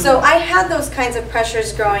 Wow. So I had those kinds of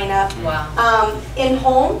pressures growing up. Wow. In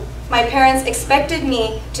home, my parents expected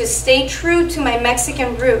me to stay true to my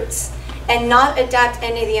Mexican roots and not adapt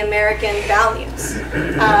any of the American values.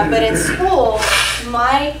 But in school,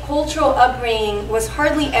 my cultural upbringing was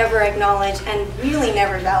hardly ever acknowledged and really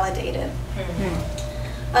never validated.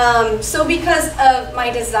 So because of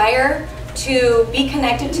my desire to be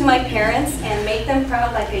connected to my parents and make them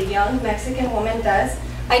proud like a young Mexican woman does,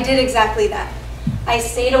 I did exactly that. I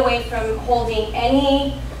stayed away from holding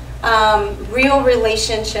any real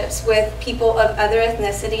relationships with people of other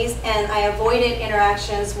ethnicities, and I avoided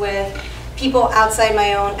interactions with people outside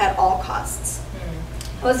my own at all costs.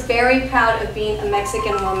 I was very proud of being a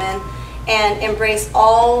Mexican woman and embraced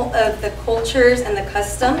all of the cultures and the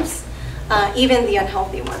customs, even the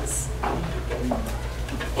unhealthy ones.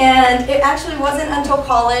 And it actually wasn't until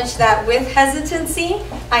college that, with hesitancy,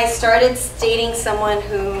 I started dating someone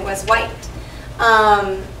who was white.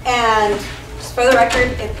 And just for the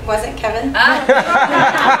record, it wasn't Kevin. That's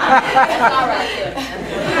all right.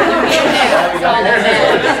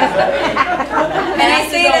 And I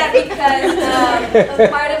say that because a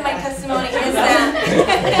part of my testimony is that.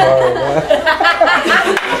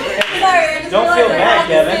 Sorry, I just Don't feel bad,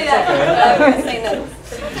 Kevin.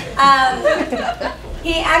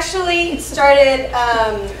 He actually started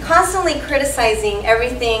constantly criticizing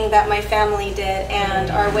everything that my family did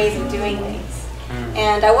and our ways of doing things.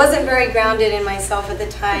 And I wasn't very grounded in myself at the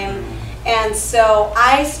time. And so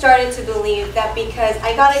I started to believe that because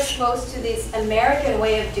I got exposed to this American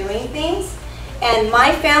way of doing things, and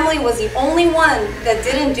my family was the only one that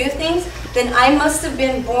didn't do things, then I must have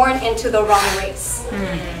been born into the wrong race.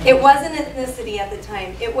 It wasn't ethnicity at the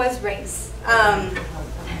time, it was race.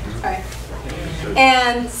 Sorry.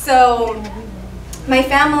 And so my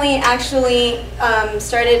family actually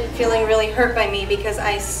started feeling really hurt by me because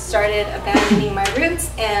I started abandoning my roots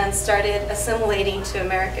and started assimilating to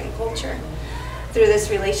American culture through this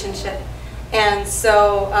relationship. And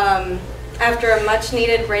so after a much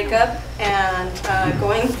needed breakup and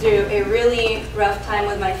going through a really rough time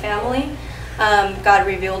with my family, God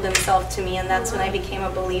revealed himself to me, and that's when I became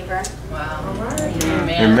a believer. Wow.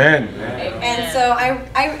 Amen. And so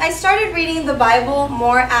I started reading the Bible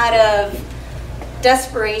more out of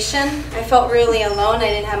desperation. I felt really alone. I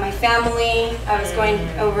didn't have my family. I was going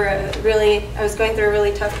through a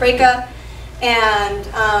really tough breakup, and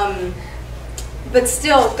but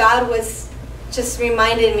still, God was just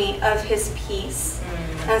reminded me of His peace.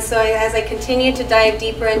 And so as I continued to dive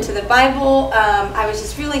deeper into the Bible, I was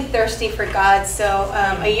just really thirsty for God. So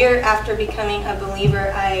a year after becoming a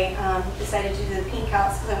believer, I decided to do the Pink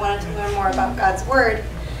House because I wanted to learn more about God's Word.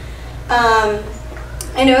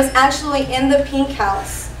 And it was actually in the Pink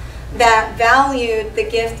House that valued the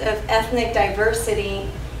gift of ethnic diversity,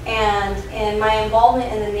 and in my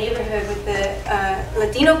involvement in the neighborhood with the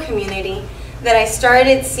Latino community, that I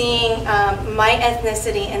started seeing my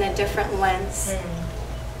ethnicity in a different lens.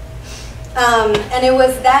 And it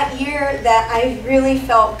was that year that I really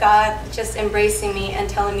felt God just embracing me and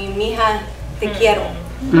telling me, "Mija, te quiero."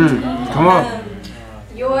 Come on.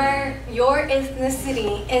 Your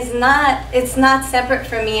ethnicity is not separate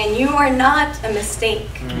from me, and you are not a mistake.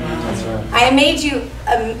 That's right. I made you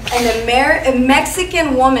a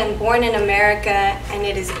Mexican woman born in America, and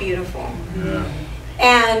it is beautiful.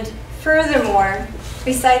 And furthermore,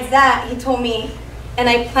 besides that, he told me, and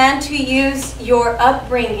I plan to use your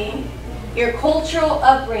upbringing, your cultural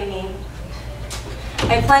upbringing.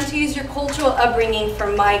 I plan to use your cultural upbringing for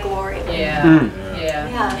my glory. Yeah.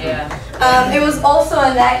 It was also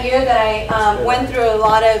in that year that I went through a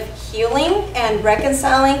lot of healing and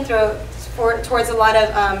reconciling towards a lot of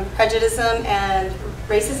prejudice and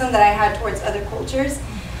racism that I had towards other cultures.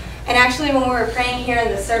 And actually, when we were praying here in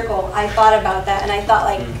the circle, I thought about that, and I thought,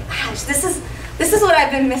 like, gosh, this is what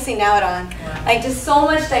I've been missing out on. Wow. Like, just so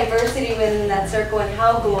much diversity within that circle, and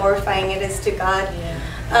how glorifying it is to God.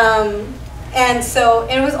 And so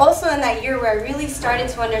it was also in that year where I really started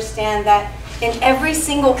to understand that in every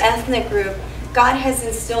single ethnic group, God has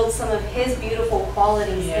instilled some of His beautiful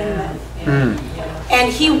qualities in them.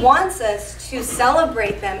 And He wants us to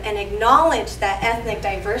celebrate them and acknowledge that ethnic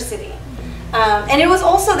diversity. And it was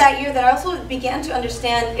also that year that I also began to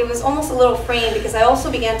understand, it was almost a little freeing, because I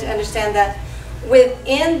also began to understand that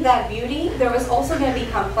within that beauty, there was also going to be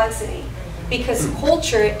complexity, because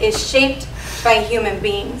culture is shaped by human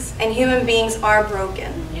beings, and human beings are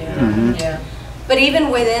broken. But even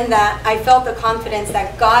within that, I felt the confidence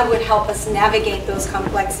that God would help us navigate those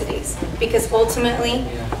complexities, because ultimately,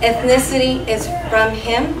 ethnicity is from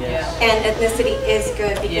Him, and ethnicity is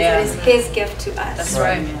good because it is His gift to us. That's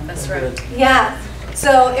right. That's right. Yeah.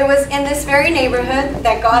 So it was in this very neighborhood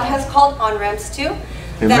that God has called on-ramps to,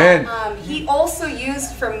 that He also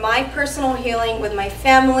used for my personal healing with my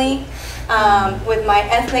family, with my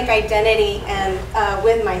ethnic identity, and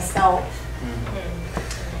with myself.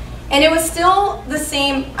 And it was still the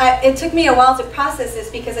same. It took me a while to process this,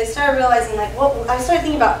 because I started realizing, like, I started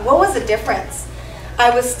thinking about what was the difference. I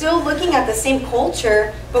was still looking at the same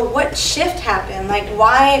culture, but what shift happened? Like,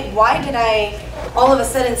 why did I all of a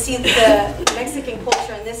sudden see the Mexican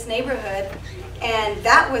culture in this neighborhood? And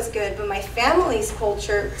that was good, but my family's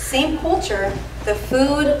culture, same culture, the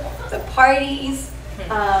food, the parties,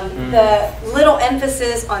 the little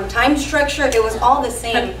emphasis on time structure, it was all the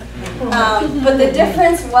same. But the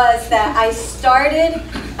difference was that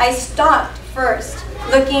I stopped first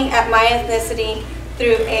looking at my ethnicity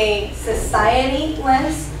through a society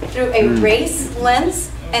lens, through a race lens,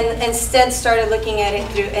 and instead started looking at it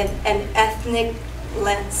through an ethnic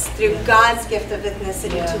lens, through God's gift of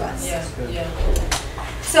ethnicity to us.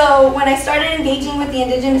 So when I started engaging with the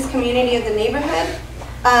indigenous community of the neighborhood,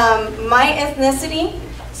 my ethnicity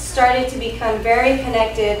started to become very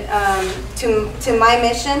connected to my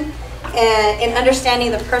mission, and in understanding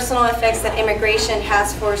the personal effects that immigration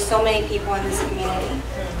has for so many people in this community.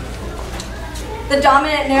 The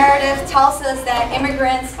dominant narrative tells us that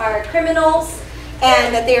immigrants are criminals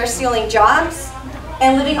and that they are stealing jobs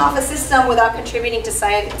and living off a system without contributing to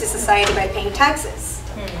society by paying taxes.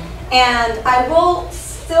 And I will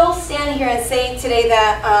still stand here and say today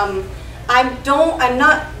that I'm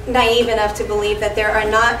not naive enough to believe that there are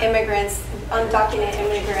not immigrants, undocumented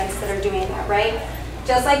immigrants, that are doing that, right?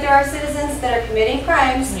 Just like there are citizens that are committing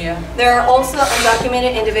crimes, there are also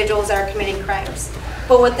undocumented individuals that are committing crimes.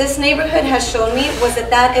 But what this neighborhood has shown me was that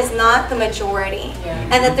that is not the majority,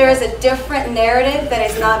 and that there is a different narrative that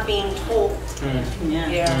is not being told.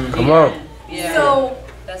 Come on. So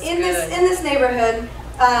in this neighborhood,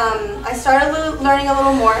 I started learning a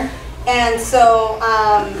little more, and so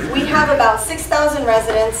we have about 6,000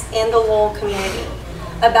 residents in the Lowell community.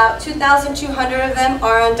 About 2,200 of them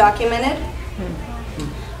are undocumented.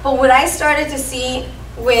 But what I started to see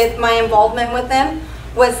with my involvement with them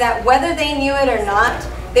was that whether they knew it or not,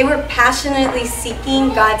 they were passionately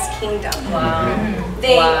seeking God's kingdom.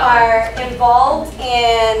 They are involved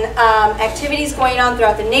in activities going on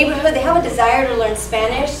throughout the neighborhood. They have a desire to learn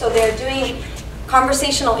Spanish, so they're doing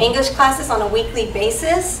conversational English classes on a weekly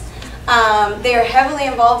basis. They are heavily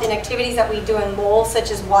involved in activities that we do in Lowell,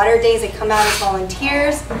 such as water days. They come out as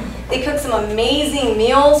volunteers. They cook some amazing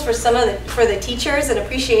meals for for the teachers, an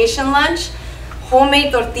appreciation lunch.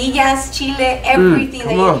 Homemade tortillas, chile, everything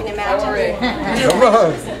that you can imagine.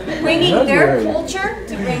 Bringing their culture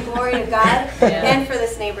to bring glory to God and for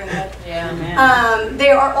this neighborhood. They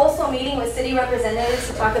are also meeting with city representatives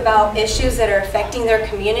to talk about issues that are affecting their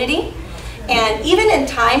community. And even in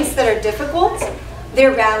times that are difficult, they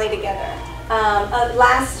rally together.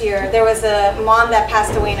 Last year, there was a mom that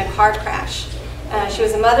passed away in a car crash. She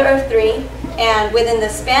was a mother of 3, and within the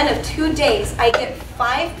span of 2 days, I get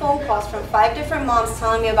 5 phone calls from 5 different moms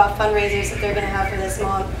telling me about fundraisers that they're going to have for this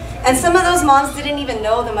mom. And some of those moms didn't even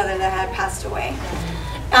know the mother that had passed away.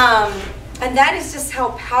 And that is just how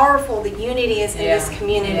powerful the unity is in this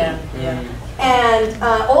community. And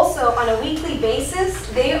also, on a weekly basis,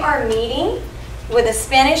 they are meeting with a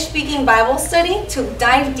Spanish-speaking Bible study to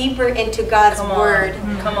dive deeper into God's Word.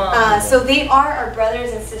 So they are our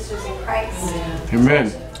brothers and sisters in Christ.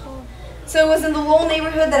 Amen. So it was in the Lowell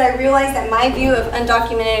neighborhood that I realized that my view of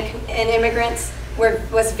undocumented and immigrants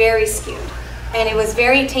was very skewed. And it was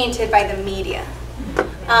very tainted by the media.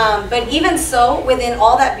 But even so, within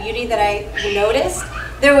all that beauty that I noticed,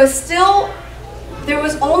 there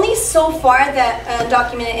was only so far that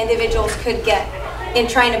undocumented individuals could get in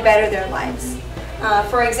trying to better their lives.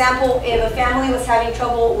 For example, if a family was having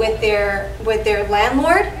trouble with their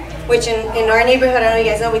landlord, which in our neighborhood, I don't know if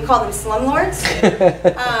you guys know, we call them slumlords.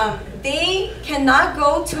 They cannot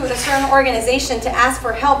go to a certain organization to ask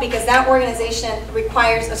for help because that organization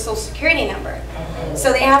requires a social security number.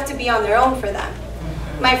 So they have to be on their own for that.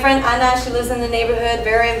 My friend Anna, she lives in the neighborhood,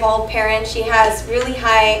 very involved parent. She has really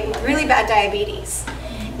bad diabetes.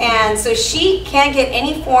 And so she can't get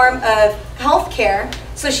any form of health care,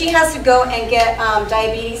 so she has to go and get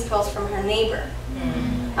diabetes pills from her neighbor.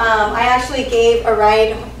 I actually gave a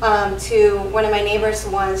ride to one of my neighbors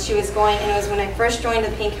once. She was going, and it was when I first joined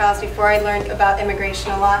the Pink House before I learned about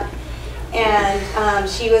immigration a lot. And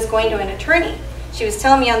she was going to an attorney. She was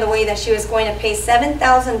telling me on the way that she was going to pay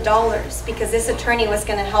 $7,000 because this attorney was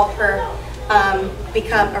going to help her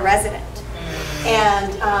become a resident.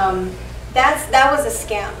 And that was a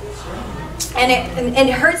scam. And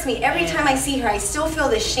it hurts me. Every time I see her, I still feel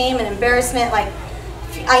this shame and embarrassment. Like,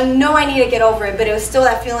 I know I need to get over it, but it was still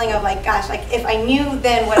that feeling of like, gosh, like if I knew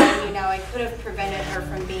then what I knew now, I could have prevented her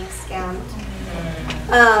from being scammed.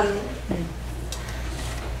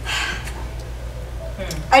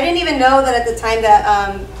 I didn't even know that at the time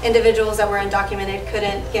that individuals that were undocumented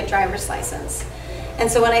couldn't get driver's license.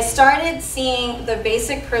 And so when I started seeing the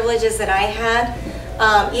basic privileges that I had,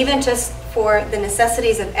 even just for the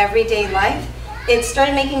necessities of everyday life, it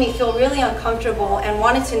started making me feel really uncomfortable and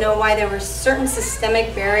wanted to know why there were certain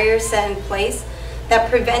systemic barriers set in place that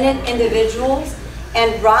prevented individuals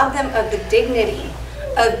and robbed them of the dignity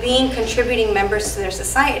of being contributing members to their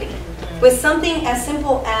society, with something as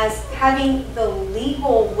simple as having the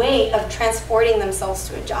legal way of transporting themselves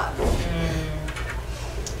to a job.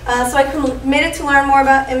 So I committed to learn more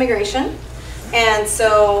about immigration. And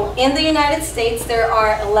so in the United States, there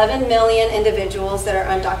are 11 million individuals that are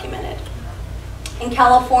undocumented. In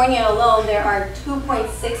California alone, there are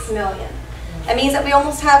 2.6 million. That means that we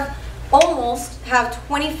almost have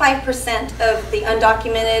 25% of the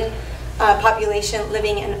undocumented population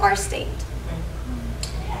living in our state.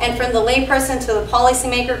 And from the layperson to the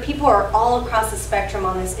policymaker, people are all across the spectrum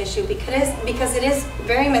on this issue because it is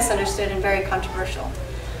very misunderstood and very controversial.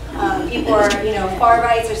 People are, far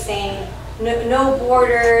rights are saying no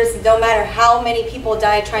borders, no matter how many people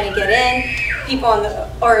die trying to get in. People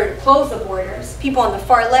or close the borders. People on the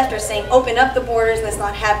far left are saying open up the borders, let's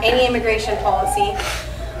not have any immigration policy.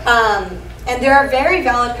 And there are very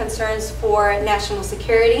valid concerns for national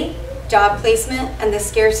security, job placement, and the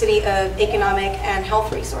scarcity of economic and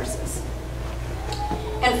health resources.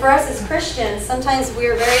 And for us as Christians, sometimes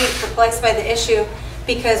we're very perplexed by the issue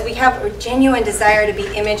because we have a genuine desire to be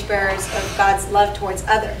image bearers of God's love towards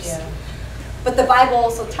others. Yeah. But the Bible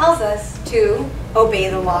also tells us to obey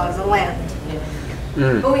the law of the land.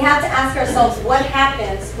 But we have to ask ourselves what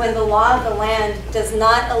happens when the law of the land does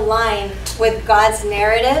not align with God's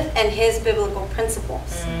narrative and His biblical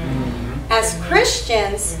principles. As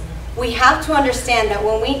Christians, we have to understand that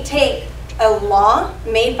when we take a law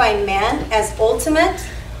made by man as ultimate,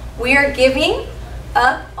 we are giving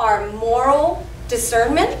up our moral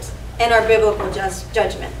discernment and our biblical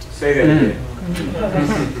judgment. Say that again.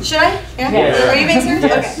 Should I? Yeah? Yes. Are you being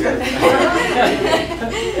serious? Yes.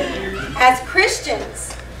 Okay. As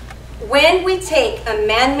Christians, when we take a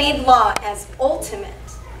man-made law as ultimate,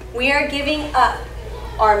 we are giving up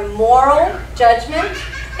our moral judgment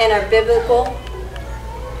and our biblical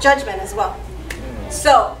judgment as well.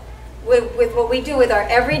 So, with what we do with our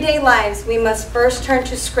everyday lives, we must first turn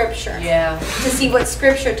to Scripture to see what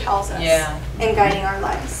Scripture tells us in guiding our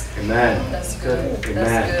lives. Amen. That's good. Amen.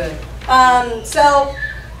 That's good. So,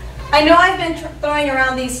 I know I've been throwing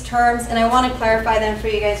around these terms, and I want to clarify them for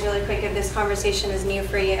you guys really quick if this conversation is new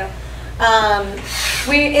for you. I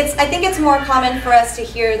think it's more common for us to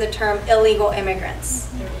hear the term illegal immigrants.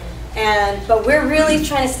 But we're really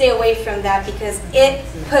trying to stay away from that because it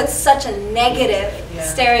puts such a negative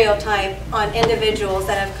stereotype on individuals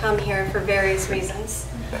that have come here for various reasons.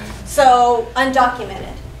 So,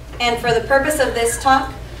 undocumented. And for the purpose of this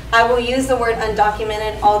talk, I will use the word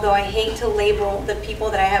undocumented, although I hate to label the people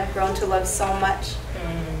that I have grown to love so much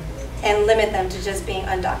and limit them to just being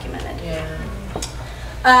undocumented.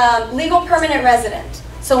 Legal permanent resident.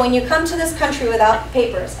 So when you come to this country without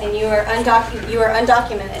papers and you are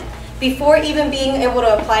undocumented, before even being able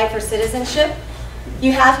to apply for citizenship,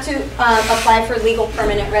 you have to apply for legal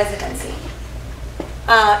permanent residency.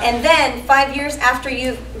 And then 5 years after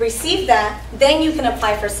you've received that, then you can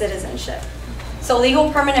apply for citizenship. So legal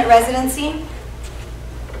permanent residency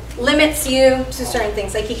limits you to certain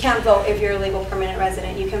things. Like you can't vote if you're a legal permanent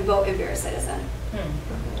resident. You can vote if you're a citizen.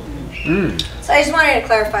 So I just wanted to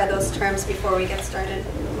clarify those terms before we get started.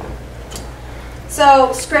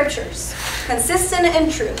 So scriptures, consistent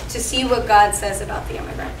and true to see what God says about the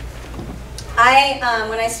immigrant.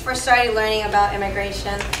 When I first started learning about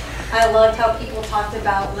immigration, I loved how people talked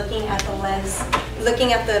about looking at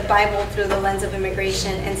the Bible through the lens of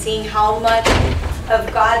immigration and seeing how much of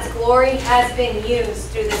God's glory has been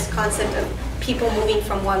used through this concept of people moving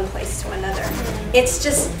from one place to another. It's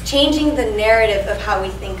just changing the narrative of how we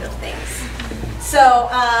think of things. So,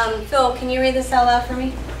 Phil, can you read this out loud for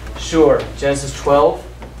me? Sure. Genesis 12,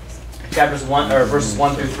 verses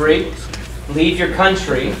 1 through 3. Leave your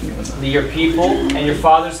country, your people, and your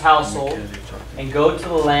father's household, and go to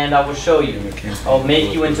the land I will show you. I will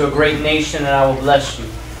make you into a great nation, and I will bless you.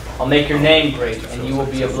 I'll make your name great, and you will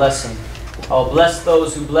be a blessing. I will bless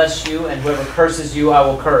those who bless you, and whoever curses you, I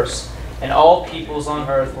will curse. And all peoples on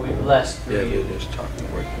earth will be blessed through you.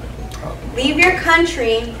 Leave your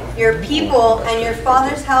country, your people, and your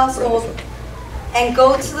father's household, and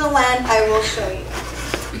go to the land I will show you.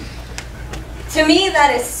 To me,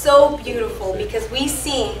 that is so beautiful because we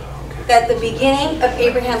see that the beginning of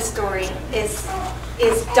Abraham's story is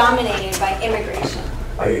dominated by immigration.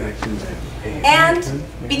 And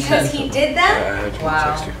because he did that,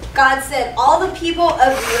 God said all the people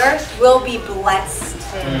of the earth will be blessed.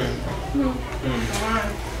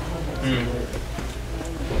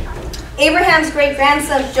 Abraham's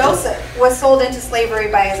great-grandson Joseph was sold into slavery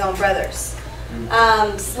by his own brothers.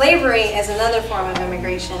 Slavery is another form of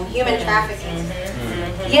immigration, human trafficking.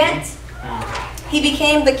 Yet, he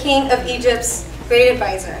became the king of Egypt's great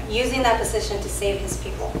advisor, using that position to save his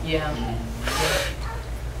people.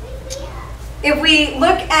 If we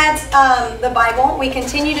look at the Bible, we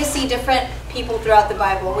continue to see different people throughout the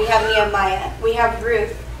Bible. We have Nehemiah, we have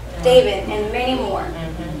Ruth, David, and many more.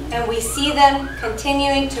 And we see them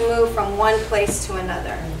continuing to move from one place to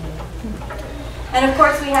another. And of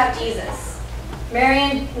course we have Jesus. Mary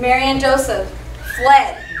and Joseph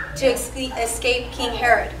fled to escape King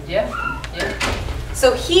Herod.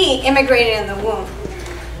 So he immigrated in the womb.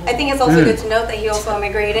 I think it's also good to note that he also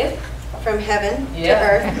immigrated from heaven to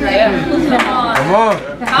earth. Right? Come on.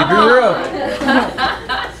 Keep it real.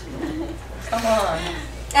 Come on.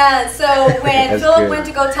 So when Philip went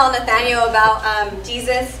to go tell Nathanael about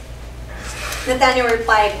Jesus, Nathanael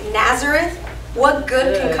replied, Nazareth? What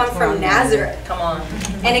good can come from Nazareth? Come on.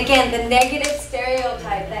 And again, the negative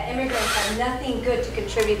stereotype that immigrants have nothing good to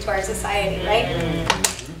contribute to our society, right?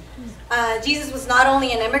 Jesus was not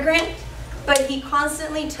only an immigrant, but he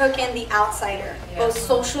constantly took in the outsider, both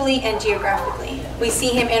socially and geographically. We see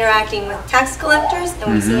him interacting with tax collectors,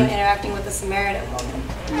 and we see him interacting with the Samaritan woman.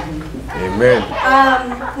 Amen.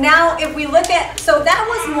 Now, if we look at, so that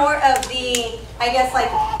was more of the, I guess, like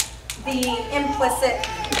the implicit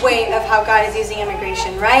way of how God is using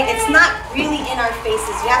immigration, right? It's not really in our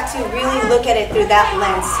faces. You have to really look at it through that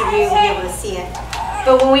lens to really be able to see it.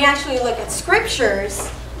 But when we actually look at scriptures,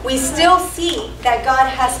 we still see that God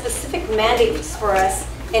has specific mandates for us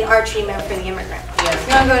in our treatment for the immigrant. You want to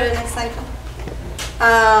go to the next slide?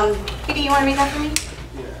 Peter, you want to read that for me?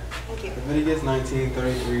 Thank you. Leviticus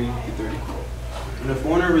 19:33-34. When a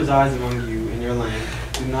foreigner resides among you in your land,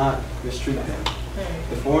 do not mistreat them.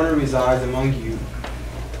 The foreigner resides among you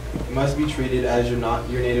must be treated as your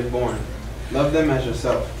native born. Love them as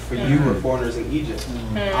yourself, for you were foreigners in Egypt.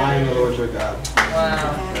 I am the Lord your God.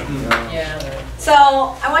 Wow. So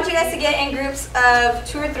I want you guys to get in groups of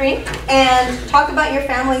 2 or 3 and talk about your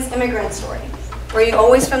family's immigrant story. Were you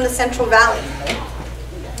always from the Central Valley?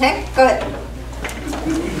 Okay, go ahead.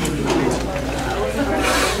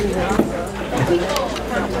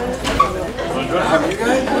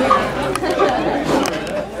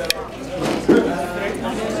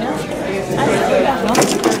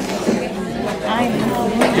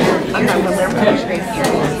 I'm not from there.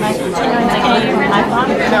 My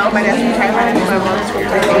father? No, my dad's from Thailand. My mom's from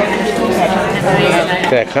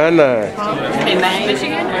That kind of. They met in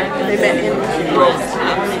Michigan? They met in Michigan.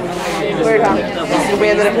 Where we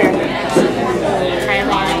ended up here.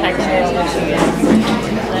 Thailand, Texas, Michigan.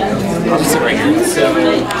 I'll just sit right here. So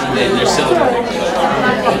then there's celebrating.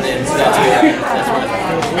 And then so that's what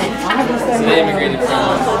so they immigrated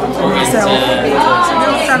from Oregon to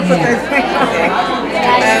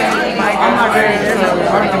My grandmother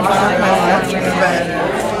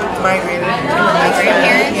migrated. My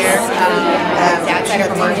grandparents here. Dad's side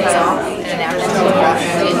from Arkansas. And now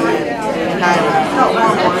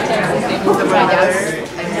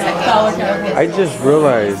I just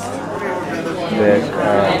realized that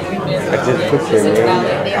I just put your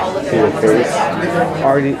name to your face.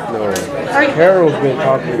 Already, no. Carol's been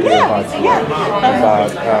talking to me about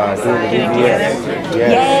doing the VBS.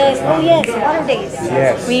 Yes. Oh yes, water days.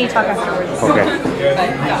 Yes. We need to talk afterwards. Okay.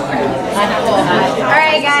 All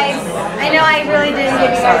right, guys. I know I really didn't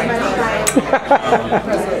give you guys much time.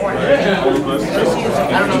 Let's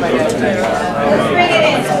bring it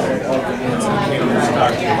in.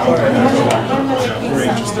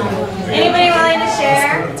 Anybody willing to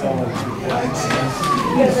share?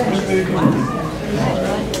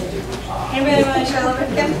 Anybody willing to share a little bit?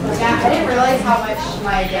 Kim? Yeah, I didn't realize how much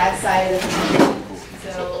my dad's side of the family.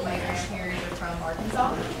 So my grandparents are from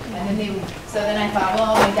Arkansas, and And then I thought,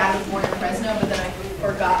 well, my dad was born in Fresno, but then I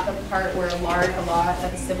forgot the part where a lot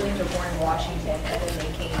of his siblings were born in Washington, and then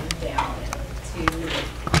they came down to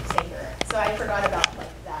stay here. So I forgot about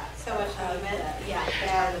like that. So much movement. Yeah.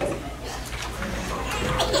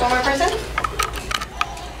 One more person?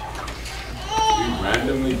 We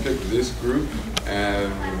randomly picked this group,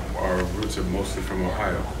 and our roots are mostly from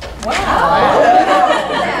Ohio. Wow.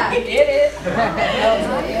 Yeah, you did it.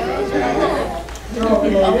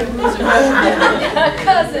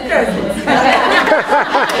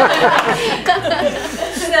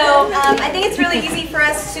 So I think it's really easy for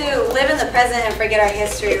us to live in the present and forget our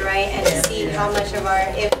history, right? And to see how much of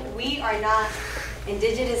if we are not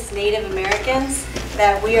indigenous Native Americans,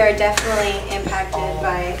 that we are definitely impacted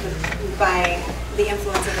by the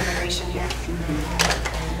influence of immigration here.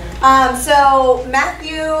 So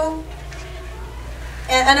Matthew,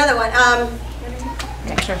 another one.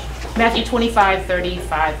 Okay, sure. Matthew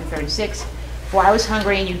 25:35-36. For I was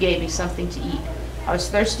hungry and you gave me something to eat. I was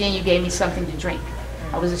thirsty and you gave me something to drink.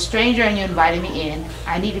 I was a stranger and you invited me in.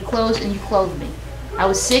 I needed clothes and you clothed me. I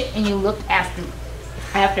was sick and you looked after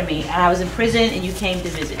me. And I was in prison and you came to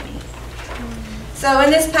visit me. So in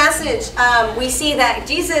this passage, we see that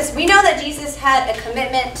we know that Jesus had a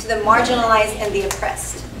commitment to the marginalized and the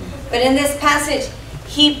oppressed. But in this passage,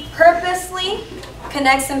 he purposely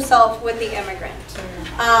connects himself with the immigrant.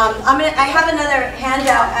 I have another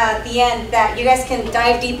handout at the end that you guys can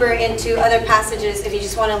dive deeper into other passages if you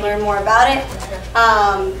just want to learn more about it.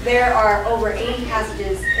 There are over 80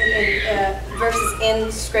 passages, verses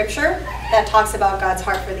in Scripture that talks about God's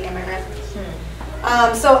heart for the immigrant.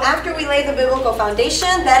 So after we lay the biblical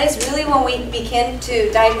foundation, that is really when we begin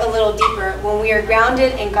to dive a little deeper, when we are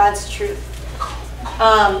grounded in God's truth.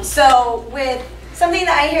 So with something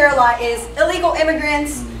that I hear a lot is illegal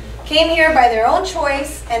immigrants came here by their own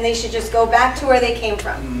choice and they should just go back to where they came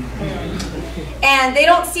from. And they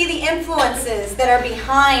don't see the influences that are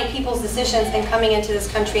behind people's decisions in coming into this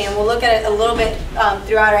country. And we'll look at it a little bit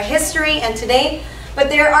throughout our history and today. But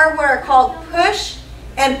there are what are called push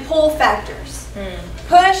and pull factors.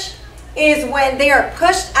 Push is when they are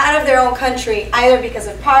pushed out of their own country, either because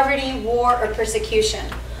of poverty, war, or persecution.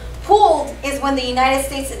 Pulled is when the United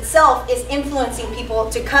States itself is influencing people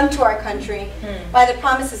to come to our country by the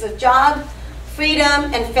promises of job,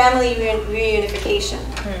 freedom, and family reunification.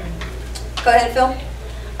 Go ahead, Phil.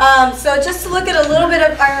 So just to look at a little bit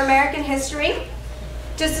of our American history,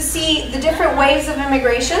 just to see the different waves of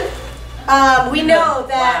immigration. We know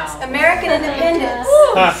that American independence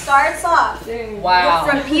starts off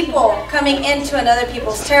from people coming into another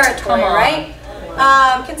people's territory, right?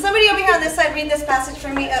 Can somebody over here on this side read this passage for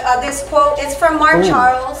me? This quote, it's from Mark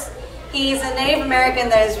Charles. He's a Native American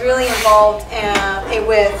that is really involved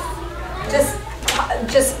with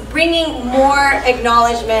just bringing more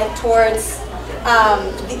acknowledgement towards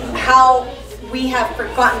how we have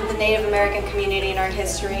forgotten the Native American community in our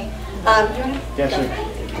history. Yeah, sure.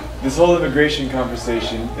 This whole immigration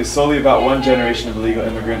conversation is solely about one generation of illegal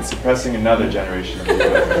immigrants suppressing another generation of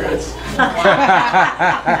illegal immigrants.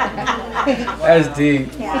 That's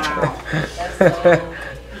deep.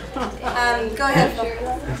 Go ahead, Phil.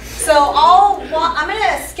 So I'm going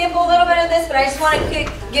to skip a little bit of this, but I just want to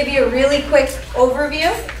give you a really quick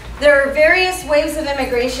overview. There are various waves of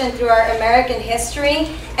immigration through our American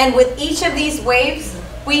history, and with each of these waves,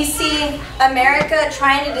 we see America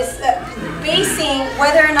trying to basing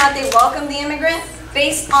whether or not they welcome the immigrant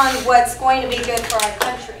based on what's going to be good for our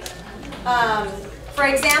country. For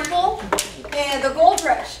example, the gold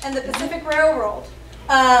rush and the Pacific Railroad.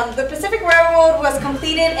 The Pacific Railroad was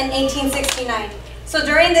completed in 1869. So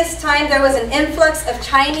during this time, there was an influx of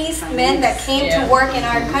Chinese men that came to work in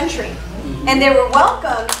our country. And they were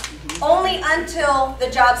welcomed only until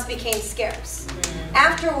the jobs became scarce.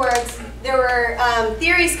 Afterwards, there were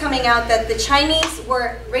theories coming out that the Chinese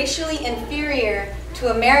were racially inferior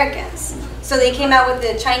to Americans. So they came out with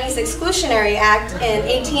the Chinese Exclusionary Act in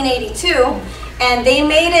 1882, and they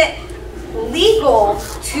made it legal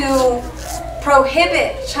to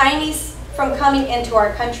prohibit Chinese from coming into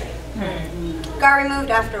our country. Got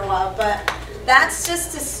removed after a while, but that's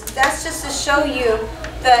just to show you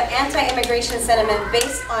the anti-immigration sentiment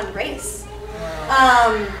based on race.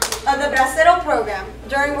 The Bracero program.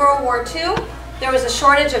 During World War II, there was a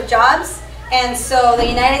shortage of jobs, and so the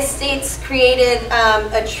United States created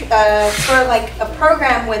sort of like a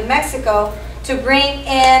program with Mexico to bring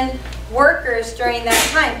in workers during that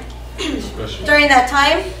time. During that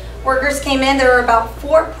time, workers came in. There were about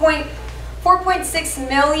 4.6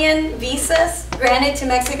 million visas granted to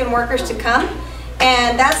Mexican workers to come,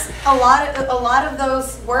 and that's a lot of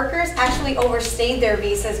those workers actually overstayed their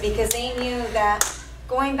visas because they knew that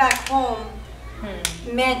going back home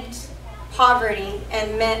meant poverty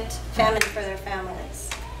and meant famine for their families.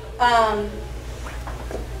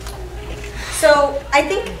 So I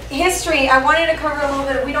think history, I wanted to cover a little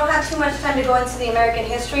bit. We don't have too much time to go into the American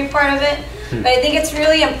history part of it, but I think it's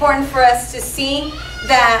really important for us to see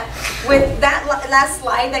that with that last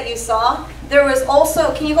slide that you saw, there was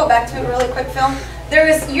also, can you go back to it really quick, Phil? There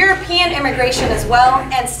was European immigration as well,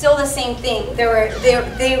 and still the same thing. They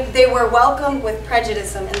were welcomed with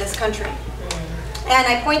prejudice in this country. And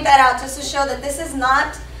I point that out just to show that this is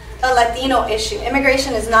not a Latino issue.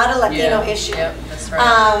 Immigration is not a Latino issue. Yep, that's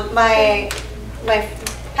right. My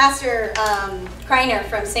pastor, Kreiner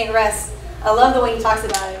from St. Russ, I love the way he talks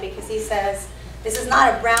about it because he says, this is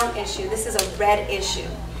not a brown issue, this is a red issue.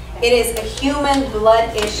 It is a human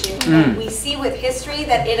blood issue. And we see with history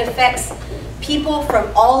that it affects people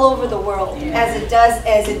from all over the world, as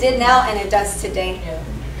it did now and it does today.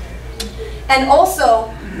 And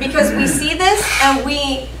also, because we see this and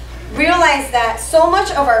we realize that so much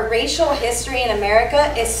of our racial history in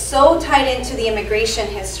America is so tied into the immigration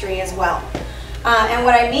history as well. And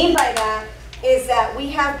what I mean by that is that we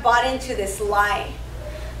have bought into this lie.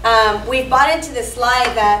 We've bought into this lie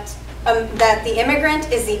that the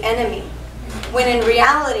immigrant is the enemy, when in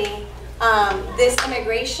reality, this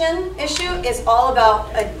immigration issue is all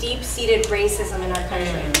about a deep-seated racism in our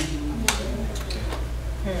country.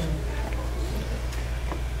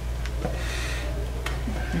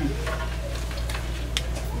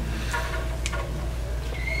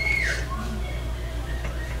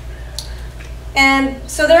 And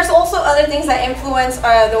so there's also other things that influence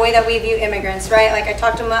the way that we view immigrants, right? Like I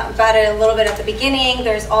talked about it a little bit at the beginning.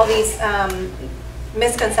 There's all these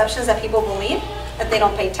misconceptions that people believe, that they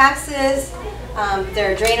don't pay taxes,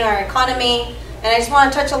 they're draining our economy. And I just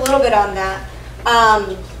want to touch a little bit on that.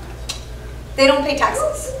 They don't pay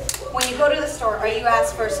taxes. When you go to the store, are you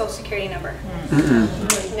asked for a social security number? No.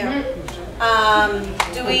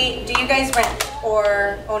 Do you guys rent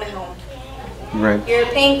or own a home? Right. You're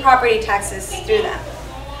paying property taxes through that.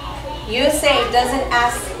 USA doesn't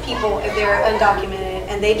ask people if they're undocumented,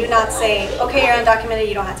 and they do not say, okay, you're undocumented,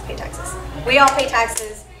 you don't have to pay taxes. We all pay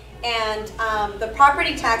taxes, and the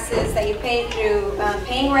property taxes that you pay through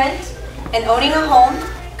paying rent and owning a home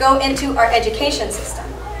go into our education system.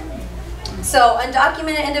 So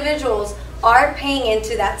undocumented individuals are paying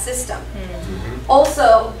into that system.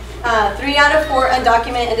 Also, 3 out of 4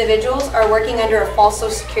 undocumented individuals are working under a false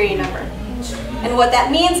social security number. And what that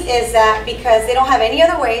means is that because they don't have any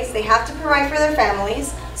other ways, they have to provide for their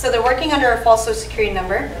families, so they're working under a false social security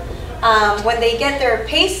number. When they get their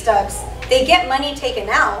pay stubs, they get money taken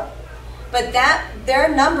out, but their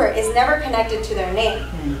number is never connected to their name.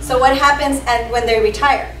 So what happens when they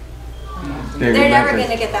retire? They're never going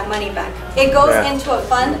to get that money back. It goes into a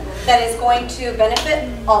fund that is going to benefit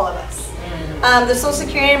all of us. The Social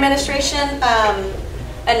Security Administration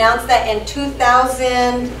announced that in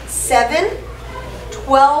 2007,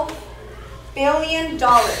 $12 billion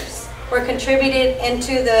were contributed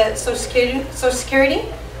into the Social Security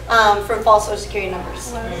from false Social Security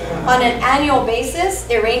numbers. On an annual basis,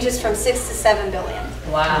 it ranges from 6 to 7 billion.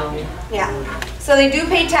 Wow. Yeah. So they do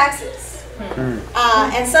pay taxes.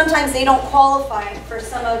 And sometimes they don't qualify for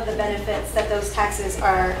some of the benefits that those taxes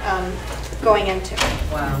are going into.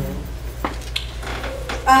 Wow.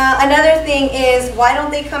 Another thing is, why don't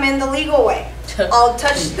they come in the legal way? I'll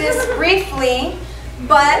touch this briefly,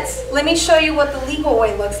 but let me show you what the legal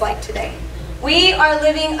way looks like today. We are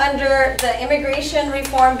living under the Immigration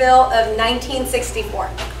Reform Bill of 1964.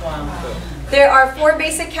 Wow. There are 4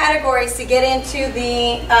 basic categories to get into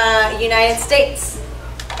the United States.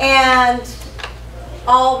 And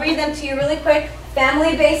I'll read them to you really quick.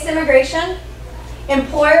 Family-based immigration,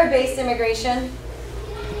 employer-based immigration,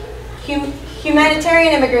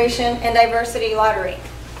 humanitarian immigration, and diversity lottery.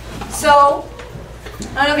 So,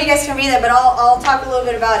 I don't know if you guys can read that, but I'll talk a little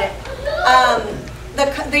bit about it.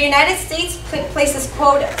 The United States places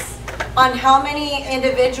quotas on how many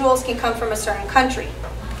individuals can come from a certain country.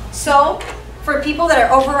 So, for people that are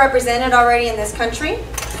overrepresented already in this country,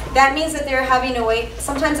 that means that they're having to wait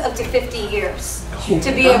sometimes up to 50 years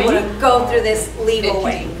to be able to go through this legal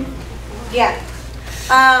way. Yeah.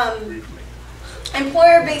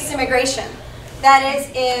 Employer-based immigration. That is,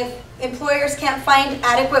 if employers can't find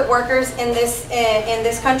adequate workers in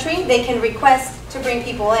this country, they can request to bring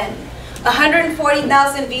people in.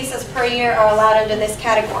 140,000 visas per year are allowed under this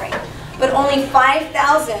category, but only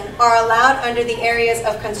 5,000 are allowed under the areas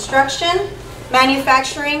of construction,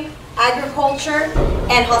 manufacturing, agriculture,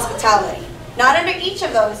 and hospitality. Not under each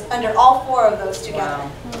of those, under all 4 of those together.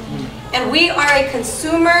 Wow. And we are a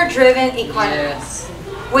consumer-driven economy. Yes.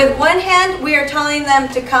 With one hand, we are telling them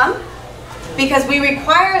to come because we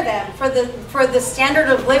require them for the standard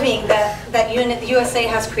of living that USA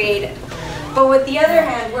has created. But with the other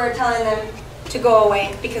hand, we're telling them to go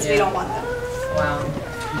away because we don't want them. Wow.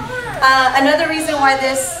 Another reason why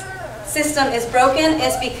this system is broken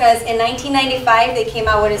is because in 1995 they came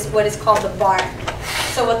out with what is called the bar.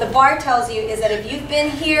 So what the bar tells you is that if you've been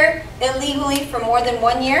here illegally for more than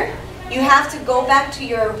 1 year, you have to go back to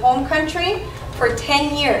your home country for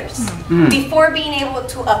 10 years before being able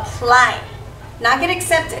to apply, not get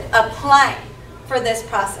accepted, apply for this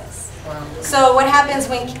process. Wow. So what happens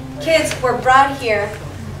when kids are brought here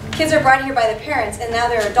by the parents and now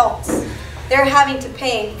they're adults. They're having to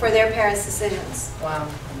pay for their parents' decisions. Wow.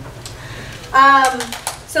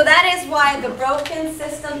 So that is why the broken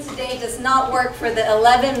system today does not work for the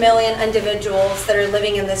 11 million individuals that are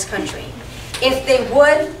living in this country. If they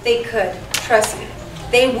would, they could. Trust me.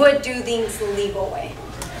 They would do things the legal way.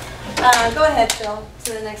 Go ahead, Phil,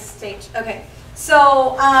 to the next stage. Okay.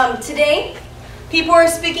 So today, people are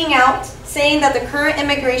speaking out, saying that the current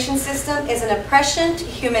immigration system is an oppression to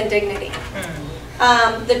human dignity.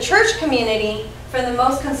 The church community, from the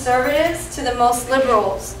most conservatives to the most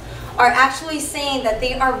liberals, are actually saying that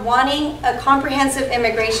they are wanting a comprehensive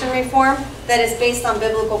immigration reform that is based on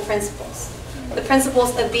biblical principles. The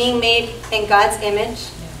principles of being made in God's image,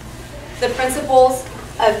 the principles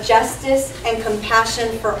of justice and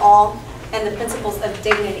compassion for all, and the principles of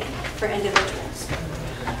dignity for individuals.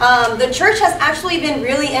 The church has actually been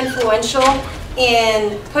really influential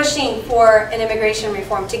in pushing for an immigration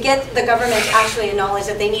reform to get the government to actually acknowledge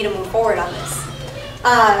that they need to move forward on this.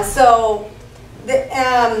 The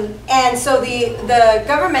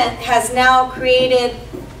government has now created,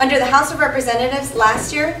 under the House of Representatives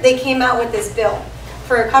last year, they came out with this bill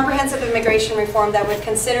for a comprehensive immigration reform that would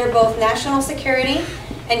consider both national security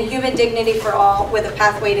and human dignity for all with a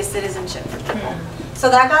pathway to citizenship for people. So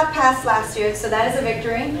that got passed last year, so that is a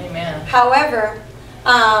victory. Amen. However,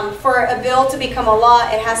 for a bill to become a law,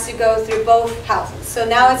 it has to go through both houses. So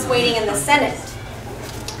now it's waiting in the Senate.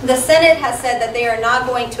 The Senate has said that they are not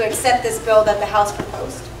going to accept this bill that the House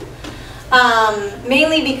proposed.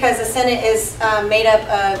 Mainly because the Senate is made up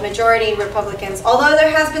of majority Republicans, although there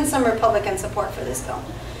has been some Republican support for this bill.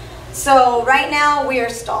 So right now we are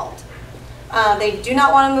stalled. They do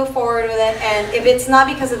not want to move forward with it, and if it's not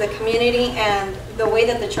because of the community and the way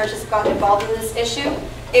that the church has gotten involved in this issue,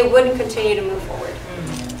 it wouldn't continue to move forward.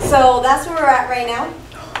 So that's where we're at right now.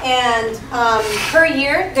 And per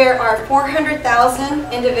year, there are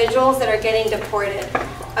 400,000 individuals that are getting deported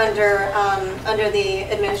under the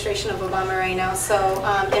administration of Obama right now. So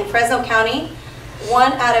in Fresno County,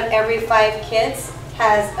 1 out of every 5 kids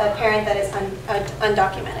has a parent that is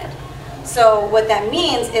undocumented. So what that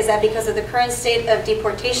means is that because of the current state of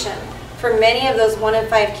deportation, for many of those 1 in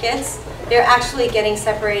 5 kids, they're actually getting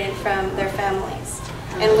separated from their families.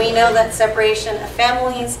 And we know that separation of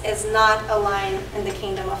families is not a line in the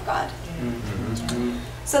kingdom of God.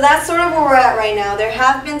 So that's sort of where we're at right now. There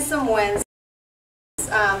have been some wins.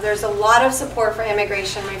 There's a lot of support for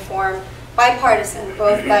immigration reform, bipartisan,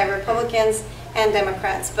 both by Republicans and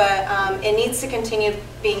Democrats. But it needs to continue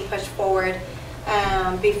being pushed forward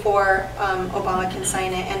before Obama can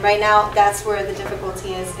sign it. And right now, that's where the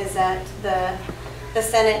difficulty is that the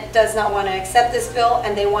Senate does not want to accept this bill,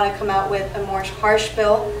 and they want to come out with a more harsh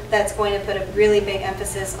bill that's going to put a really big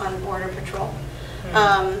emphasis on Border Patrol.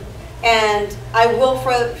 And I will,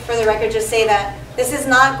 for the record, just say that this is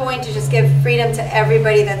not going to just give freedom to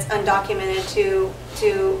everybody that's undocumented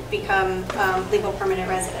to become legal permanent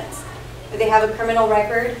residents. If they have a criminal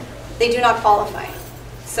record, they do not qualify.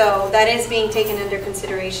 So that is being taken under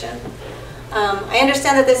consideration. I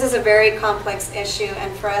understand that this is a very complex issue,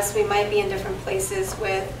 and for us, we might be in different places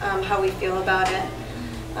with how we feel about it.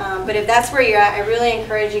 But if that's where you're at, I really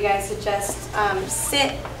encourage you guys to just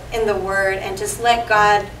sit in the Word and just let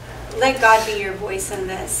God be your voice in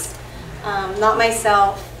this. Not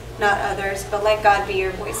myself, not others, but let God be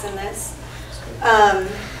your voice in this.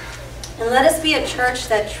 And let us be a church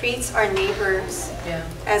that treats our neighbors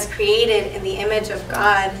as created in the image of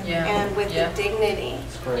God and with the dignity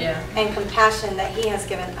and compassion that He has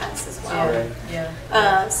given us as well.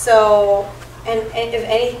 And if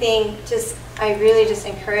anything, I really just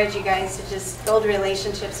encourage you guys to just build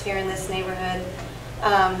relationships here in this neighborhood.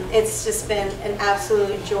 It's just been an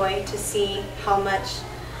absolute joy to see how much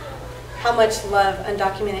love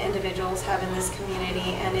undocumented individuals have in this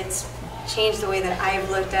community, and it's changed the way that I've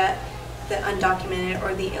looked at the undocumented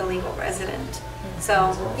or the illegal resident.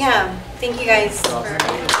 So yeah, thank you guys for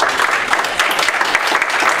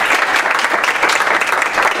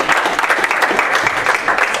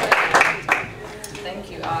Thank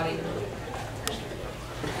you.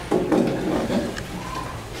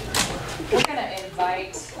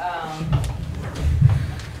 invite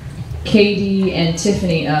Katie and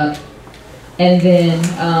Tiffany up, and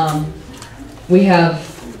then we have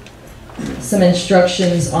some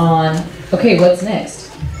instructions on, okay, what's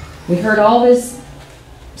next? We heard all this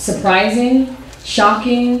surprising,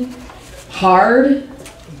 shocking, hard,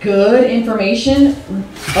 good information.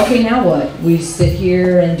 Okay, now what? We sit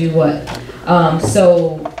here and do what?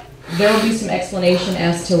 So there will be some explanation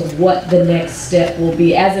as to what the next step will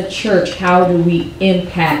be. As a church, how do we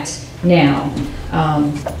impact now?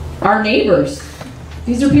 Our neighbors.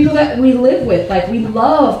 These are people that we live with. Like, we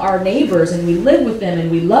love our neighbors, and we live with them,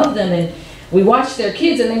 and we love them, and we watch their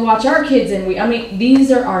kids, and they watch our kids, and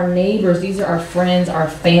these are our neighbors. These are our friends, our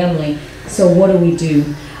family. So what do we do?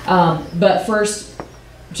 But first,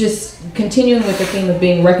 just continuing with the theme of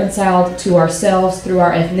being reconciled to ourselves through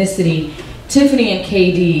our ethnicity, Tiffany and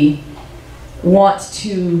KD want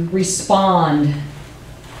to respond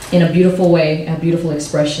in a beautiful way, a beautiful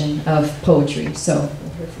expression of poetry. So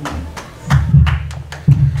we'll hear from you.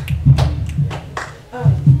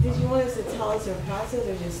 Did you want us to tell us your process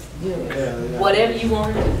or just do it? Yeah. Whatever you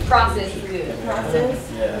want. Process is good.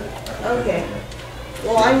 Process? Yeah. Okay.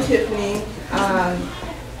 Well, I'm Tiffany.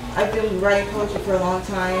 I've been writing poetry for a long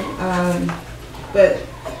time, but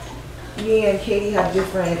me and Katie have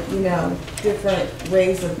different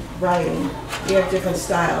ways of writing. We have different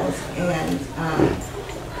styles, and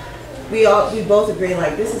we both agree,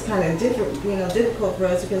 like, this is kind of difficult for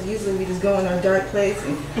us, because usually we just go in our dark place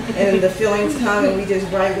and the feelings come and we just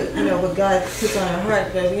write what God puts on our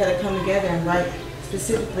heart. But we had to come together and write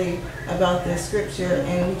specifically about this scripture,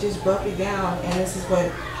 and we just broke it down, and this is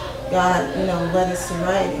what God led us to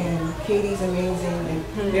write. And Katie's amazing and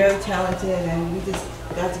very talented, and we just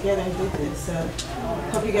got together and did this. So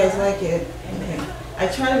hope you guys like it. Okay. I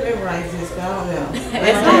try to memorize this, but I don't know.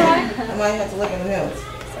 I might have to look at the notes.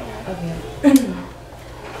 Okay.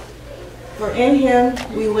 For in him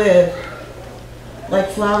we live, like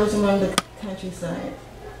flowers among the countryside,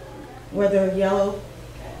 whether yellow,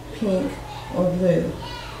 pink, or blue.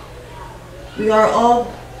 We are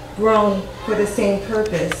all grown for the same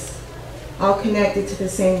purpose, all connected to the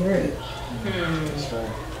same root. That's right.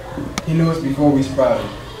 He knew us before we sprouted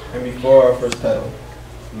and before our first petal.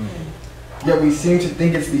 Yet we seem to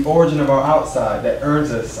think it's the origin of our outside that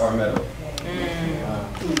earns us our medal.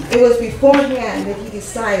 It was beforehand that he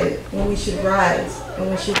decided when we should rise and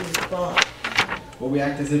when we should fall. But we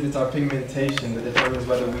act as if it's our pigmentation that determines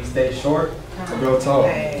whether we stay short or grow tall.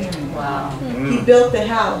 Wow. He built the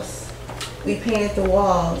house, we painted the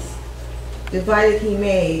walls, divided he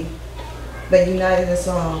made, but united us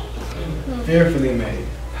all. Fearfully made,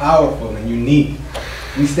 powerful and unique.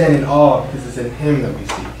 We stand in awe because it's in him that we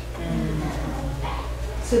seek.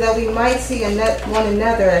 So that we might see one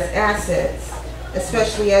another as assets,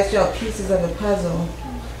 especially as y'all pieces of a puzzle.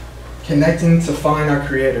 Connecting to find our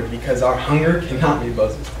Creator, because our hunger cannot be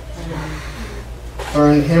buzzed. For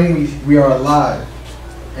in him we are alive,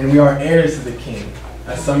 and we are heirs to the King.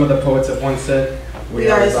 As some of the poets have once said, we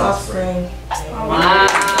are his offspring. Wow.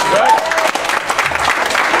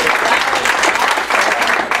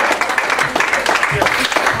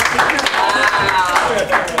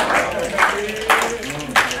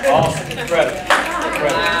 Awesome, incredible.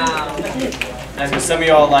 Wow. That's some of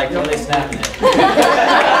y'all like really snapping it.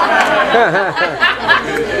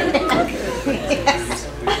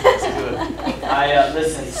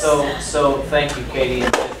 Listen. So thank you, Katie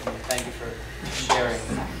and Tiffany. Thank you for sharing.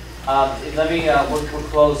 Let me. We're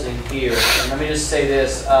closing here, and let me just say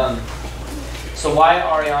this. So why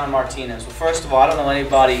Ariana Martinez? Well, first of all, I don't know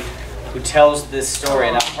anybody who tells this story,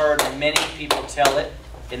 and I've heard many people tell it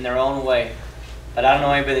in their own way. But I don't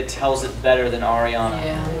know anybody that tells it better than Ariana.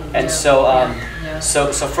 Yeah. And so,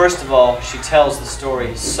 so first of all, she tells the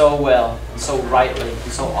story so well, and so rightly,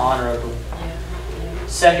 and so honorably.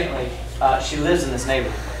 Secondly, she lives in this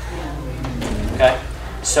neighborhood. Okay?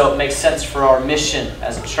 So it makes sense for our mission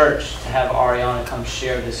as a church to have Ariana come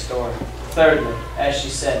share this story. Thirdly, as she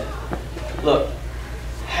said, look,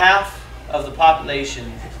 half of the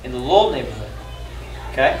population in the Lowell neighborhood,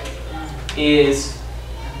 okay, is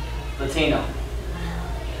Latino.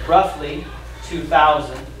 Roughly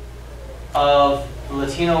 2,000 of the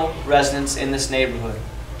Latino residents in this neighborhood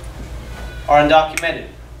are undocumented.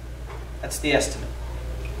 That's the estimate.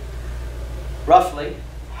 Roughly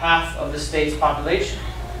half of the state's population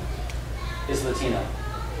is Latino,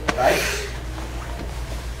 right?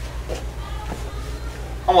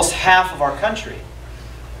 Almost half of our country,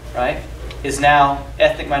 right, is now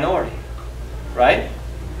ethnic minority, right?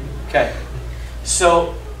 Okay.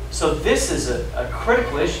 So this is a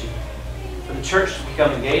critical issue for the church to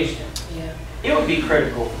become engaged in. Yeah. It would be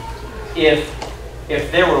critical if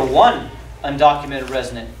if there were one undocumented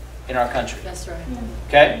resident in our country. That's right.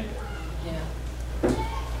 Okay? Yeah.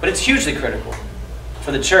 But it's hugely critical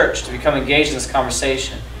for the church to become engaged in this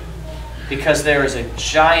conversation because there is a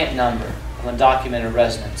giant number of undocumented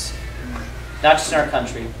residents, not just in our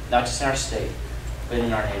country, not just in our state, but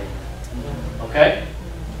in our neighborhood. Okay?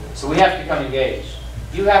 So we have to become engaged.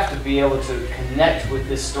 You have to be able to connect with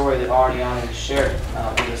this story that Ariana has shared with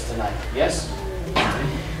us tonight. Yes?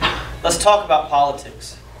 Let's talk about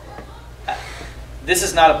politics. This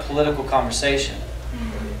is not a political conversation.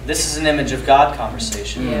 This is an image of God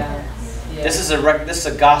conversation. Yeah. This is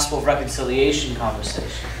a gospel of reconciliation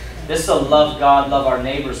conversation. This is a love God, love our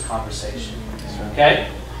neighbors conversation.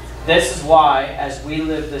 Okay? This is why, as we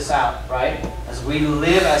live this out, right? As we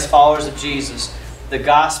live as followers of Jesus, the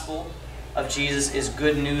gospel of Jesus is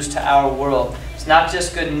good news to our world. It's not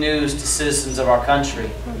just good news to citizens of our country.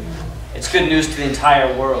 It's good news to the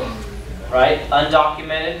entire world, right?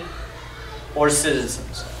 Undocumented or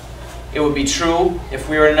citizens. It would be true if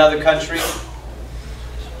we were in another country.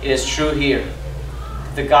 It is true here.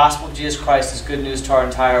 The gospel of Jesus Christ is good news to our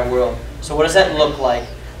entire world. So what does that look like?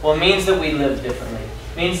 Well, it means that we live differently.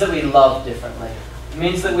 It means that we love differently. It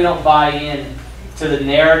means that we don't buy in to the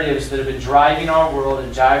narratives that have been driving our world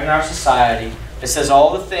and driving our society. It says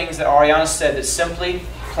all the things that Ariana said that simply,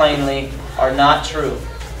 plainly, are not true.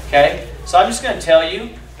 Okay? So I'm just going to tell you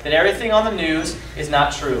that everything on the news is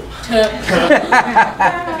not true.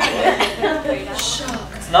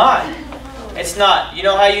 It's not. It's not. You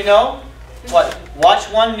know how you know? What? Watch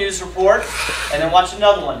one news report and then watch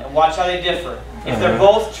another one and watch how they differ. If they're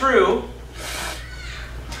both true,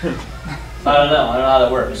 I don't know how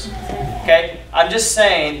that works. Okay? I'm just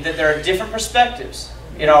saying that there are different perspectives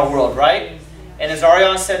in our world, right? And as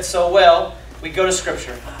Ariana said so well, we go to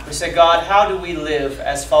Scripture. We say, God, how do we live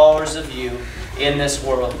as followers of you in this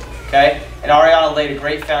world? Okay? And Ariana laid a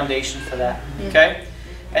great foundation for that. Okay?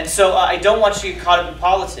 And so I don't want you to get caught up in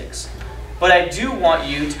politics. But I do want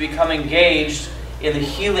you to become engaged in the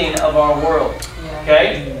healing of our world.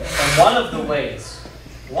 Okay? And one of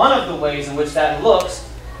the ways in which that looks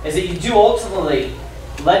is that you do ultimately,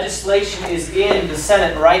 legislation is in the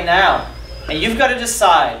Senate right now. And you've got to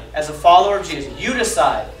decide, as a follower of Jesus, you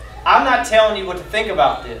decide. I'm not telling you what to think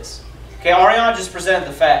about this. Okay, Ariana just presented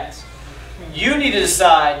the facts. You need to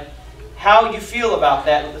decide how you feel about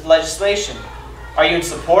that legislation. Are you in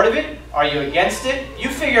support of it? Are you against it? You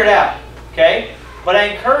figure it out. Okay? But I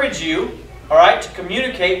encourage you, all right, to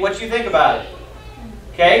communicate what you think about it.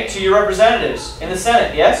 Okay? To your representatives in the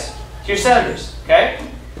Senate, yes? To your senators. Okay?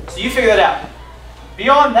 So you figure that out.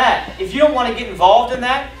 Beyond that, if you don't want to get involved in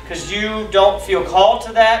that, because you don't feel called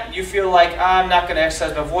to that, you feel like I'm not going to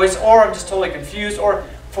exercise my voice, or I'm just totally confused, or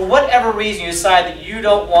for whatever reason you decide that you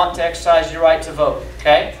don't want to exercise your right to vote.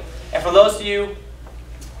 Okay? And for those of you,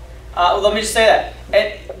 let me just say that.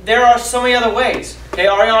 And there are so many other ways. Okay,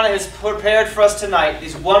 Ariana has prepared for us tonight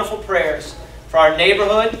these wonderful prayers for our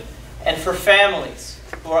neighborhood and for families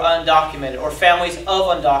who are undocumented or families of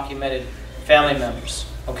undocumented family members.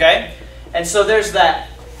 Okay? And so there's that.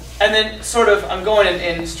 And then sort of, I'm going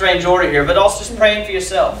in strange order here, but also just praying for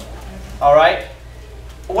yourself. All right?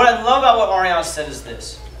 What I love about what Ariana said is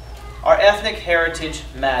this. Our ethnic heritage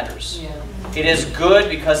matters. Yeah. It is good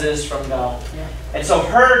because it is from God. Yeah. And so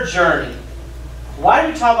her journey, why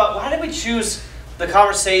did we choose the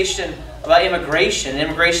conversation about immigration and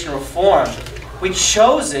immigration reform? We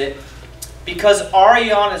chose it because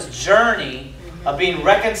Ariana's journey of being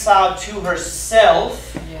reconciled to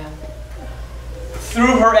herself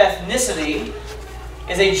through her ethnicity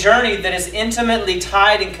is a journey that is intimately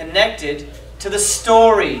tied and connected to the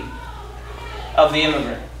story of the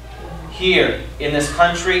immigrant here in this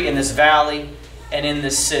country, in this valley, and in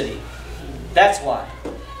this city. That's why.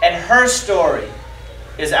 And her story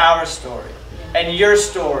is our story. And your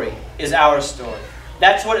story is our story.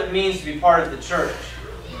 That's what it means to be part of the church,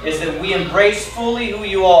 is that we embrace fully who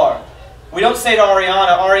you are. We don't say to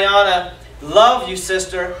Ariana, love you,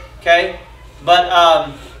 sister, okay?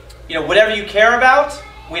 But, whatever you care about,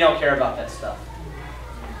 we don't care about that stuff.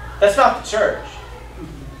 That's not the church.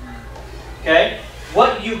 Okay?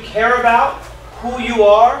 What you care about, who you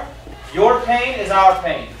are, your pain is our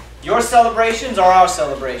pain. Your celebrations are our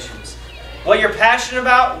celebrations. What you're passionate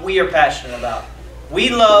about, we are passionate about. We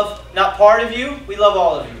love not part of you, we love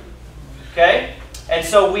all of you. Okay? And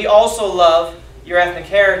so we also love your ethnic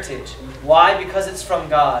heritage. Why? Because it's from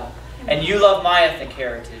God. And you love my ethnic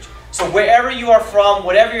heritage. So wherever you are from,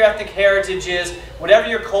 whatever your ethnic heritage is, whatever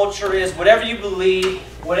your culture is, whatever you believe,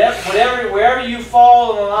 wherever you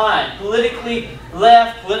fall in the line, politically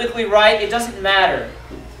left, politically right, it doesn't matter.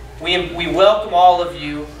 We welcome all of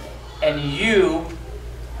you And you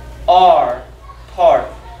are part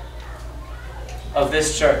of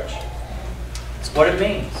this church. It's what it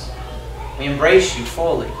means. We embrace you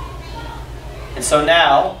fully. And so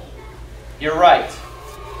now, you're right.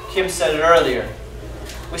 Kim said it earlier.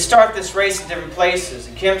 We start this race in different places.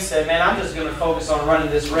 And Kim said, man, I'm just going to focus on running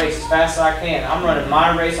this race as fast as I can. I'm running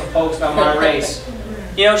my race. I'm focused on my race.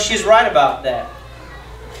 You know, she's right about that.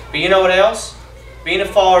 But you know what else? Being a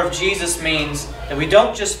follower of Jesus means that we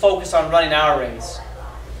don't just focus on running our race.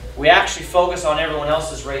 We actually focus on everyone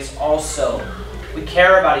else's race also. We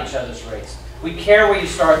care about each other's race. We care where you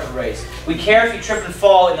start the race. We care if you trip and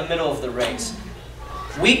fall in the middle of the race.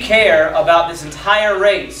 We care about this entire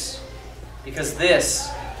race because this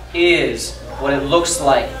is what it looks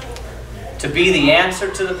like to be the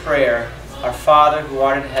answer to the prayer, Our Father who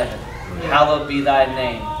art in heaven, hallowed be thy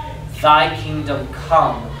name. Thy kingdom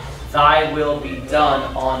come. Thy will be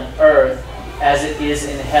done on earth as it is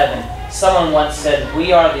in heaven. Someone once said,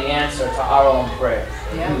 we are the answer to our own prayer.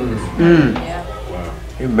 Yeah. Yeah. Wow.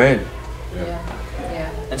 Amen.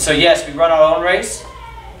 Yeah. And so yes, we run our own race,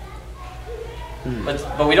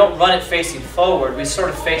 but we don't run it facing forward. We sort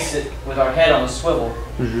of face it with our head on a swivel.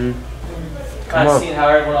 Kind of seeing how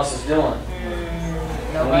everyone else is doing.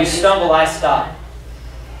 When you stumble, I stop.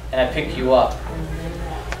 And I pick you up.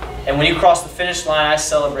 And when you cross the finish line, I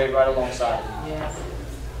celebrate right alongside you.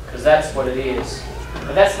 Because that's what it is.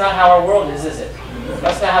 But that's not how our world is it?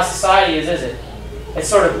 That's not how society is it? It's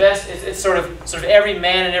sort of best. It's sort of every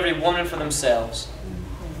man and every woman for themselves.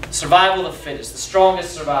 Survival of the fittest, the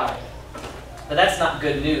strongest survive. But that's not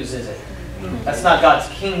good news, is it? That's not God's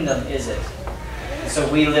kingdom, is it? So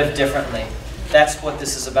we live differently. That's what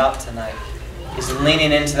this is about tonight. Is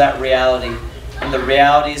leaning into that reality and the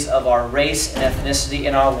realities of our race and ethnicity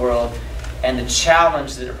in our world, and the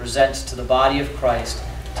challenge that it presents to the body of Christ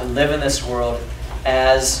to live in this world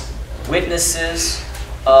as witnesses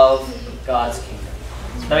of God's kingdom.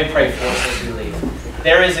 Let me pray for us as we leave.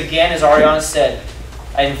 There is, again, as Ariana said,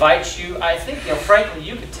 I invite you, I think, frankly,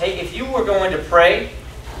 you could take, if you were going to pray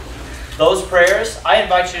those prayers, I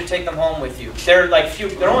invite you to take them home with you. They're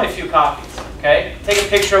only a few copies, okay? Take a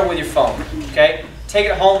picture of it with your phone, okay? Take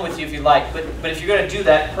it home with you if you like, but if you're going to do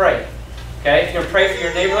that, pray, okay? If you're going to pray for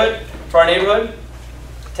your neighborhood, for our neighborhood,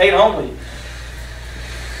 take it home with you.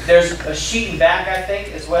 There's a sheet in back, I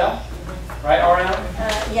think, as well. Right,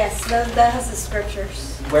 Ariana? Yes, that has the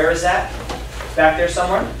scriptures. Where is that? Back there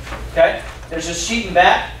somewhere? Okay. There's a sheet in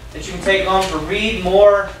back that you can take home to read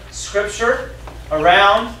more scripture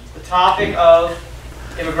around the topic of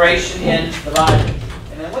immigration in the Bible.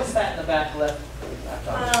 And then what's that in the back left?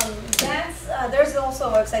 There's also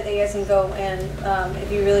a website that you guys can go and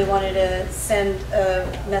if you really wanted to send a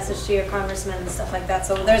message to your congressman and stuff like that.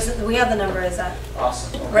 So we have the number. Is that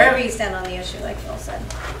awesome? Okay. Wherever you stand on the issue, like Phil said.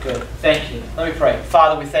 Good. Thank you. Let me pray.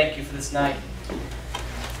 Father, we thank you for this night.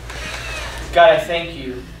 God, I thank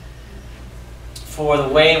you for the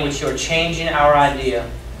way in which you are changing our idea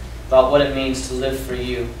about what it means to live for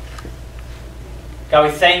you.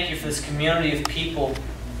 God, we thank you for this community of people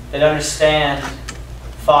that understand,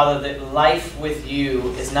 Father, that life with you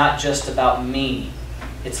is not just about me,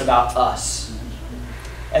 it's about us.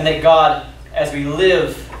 And that, God, as we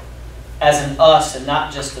live as an us and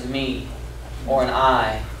not just a me or an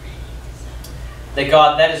I, that,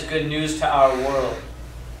 God, that is good news to our world.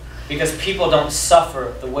 Because people don't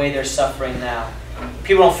suffer the way they're suffering now.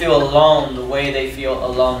 People don't feel alone the way they feel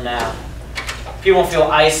alone now. People don't feel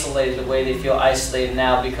isolated the way they feel isolated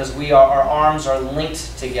now, because our arms are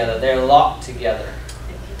linked together. They're locked together.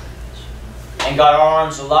 And God, our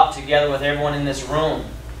arms are locked together with everyone in this room.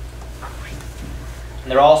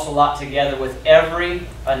 And they're also locked together with every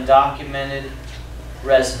undocumented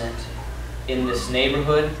resident in this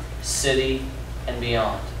neighborhood, city, and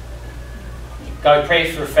beyond. God, we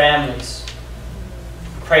pray for families.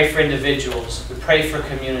 We pray for individuals. We pray for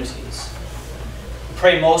communities. We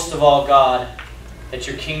pray most of all, God, that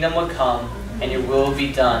your kingdom would come and your will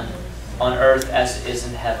be done on earth as it is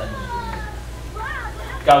in heaven.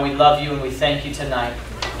 God, we love you and we thank you tonight.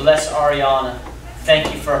 Bless Ariana.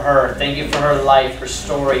 Thank you for her. Thank you for her life, her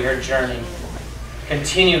story, her journey.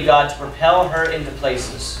 Continue, God, to propel her into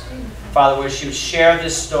places, Father, where she would share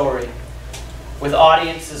this story with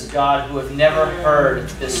audiences, God, who have never heard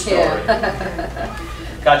this story.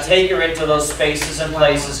 God, take her into those spaces and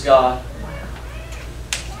places, God,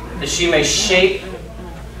 that she may shape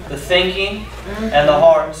the thinking and the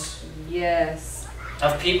hearts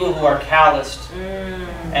of people who are calloused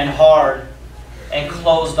and hard and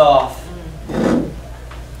closed off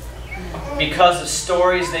because of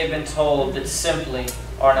stories they've been told that simply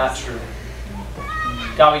are not true.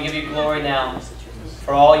 God, we give you glory now.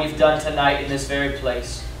 for all you've done tonight in this very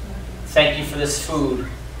place. Thank you for this food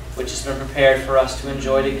which has been prepared for us to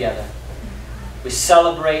enjoy together. We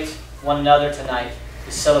celebrate one another tonight.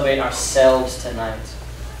 We celebrate ourselves tonight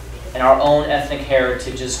and our own ethnic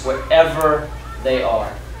heritages, wherever they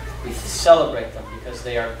are. We celebrate them because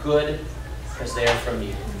they are good, because they are from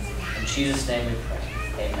you. In Jesus' name we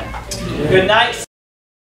pray. Amen. Good night.